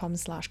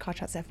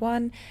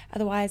patreon.com/carchatsf1.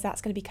 Otherwise,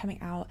 that's going to be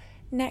coming out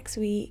next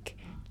week,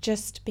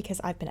 just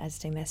because I've been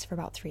editing this for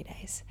about 3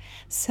 days.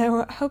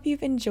 So I hope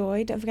you've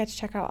enjoyed. Don't forget to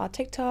check out our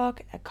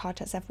TikTok at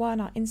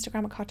carchatsf1, our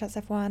Instagram at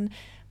carchatsf1.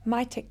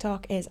 My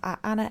TikTok is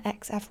at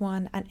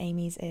AnnaXF1 and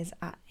Amy's is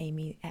at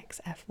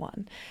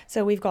AmyXF1.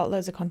 So we've got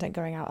loads of content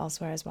going out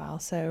elsewhere as well.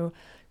 So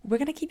we're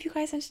going to keep you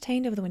guys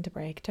entertained over the winter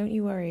break. Don't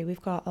you worry,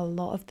 we've got a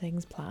lot of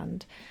things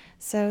planned.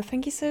 So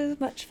thank you so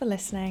much for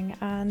listening,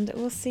 and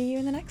we'll see you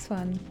in the next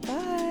one.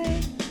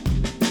 Bye!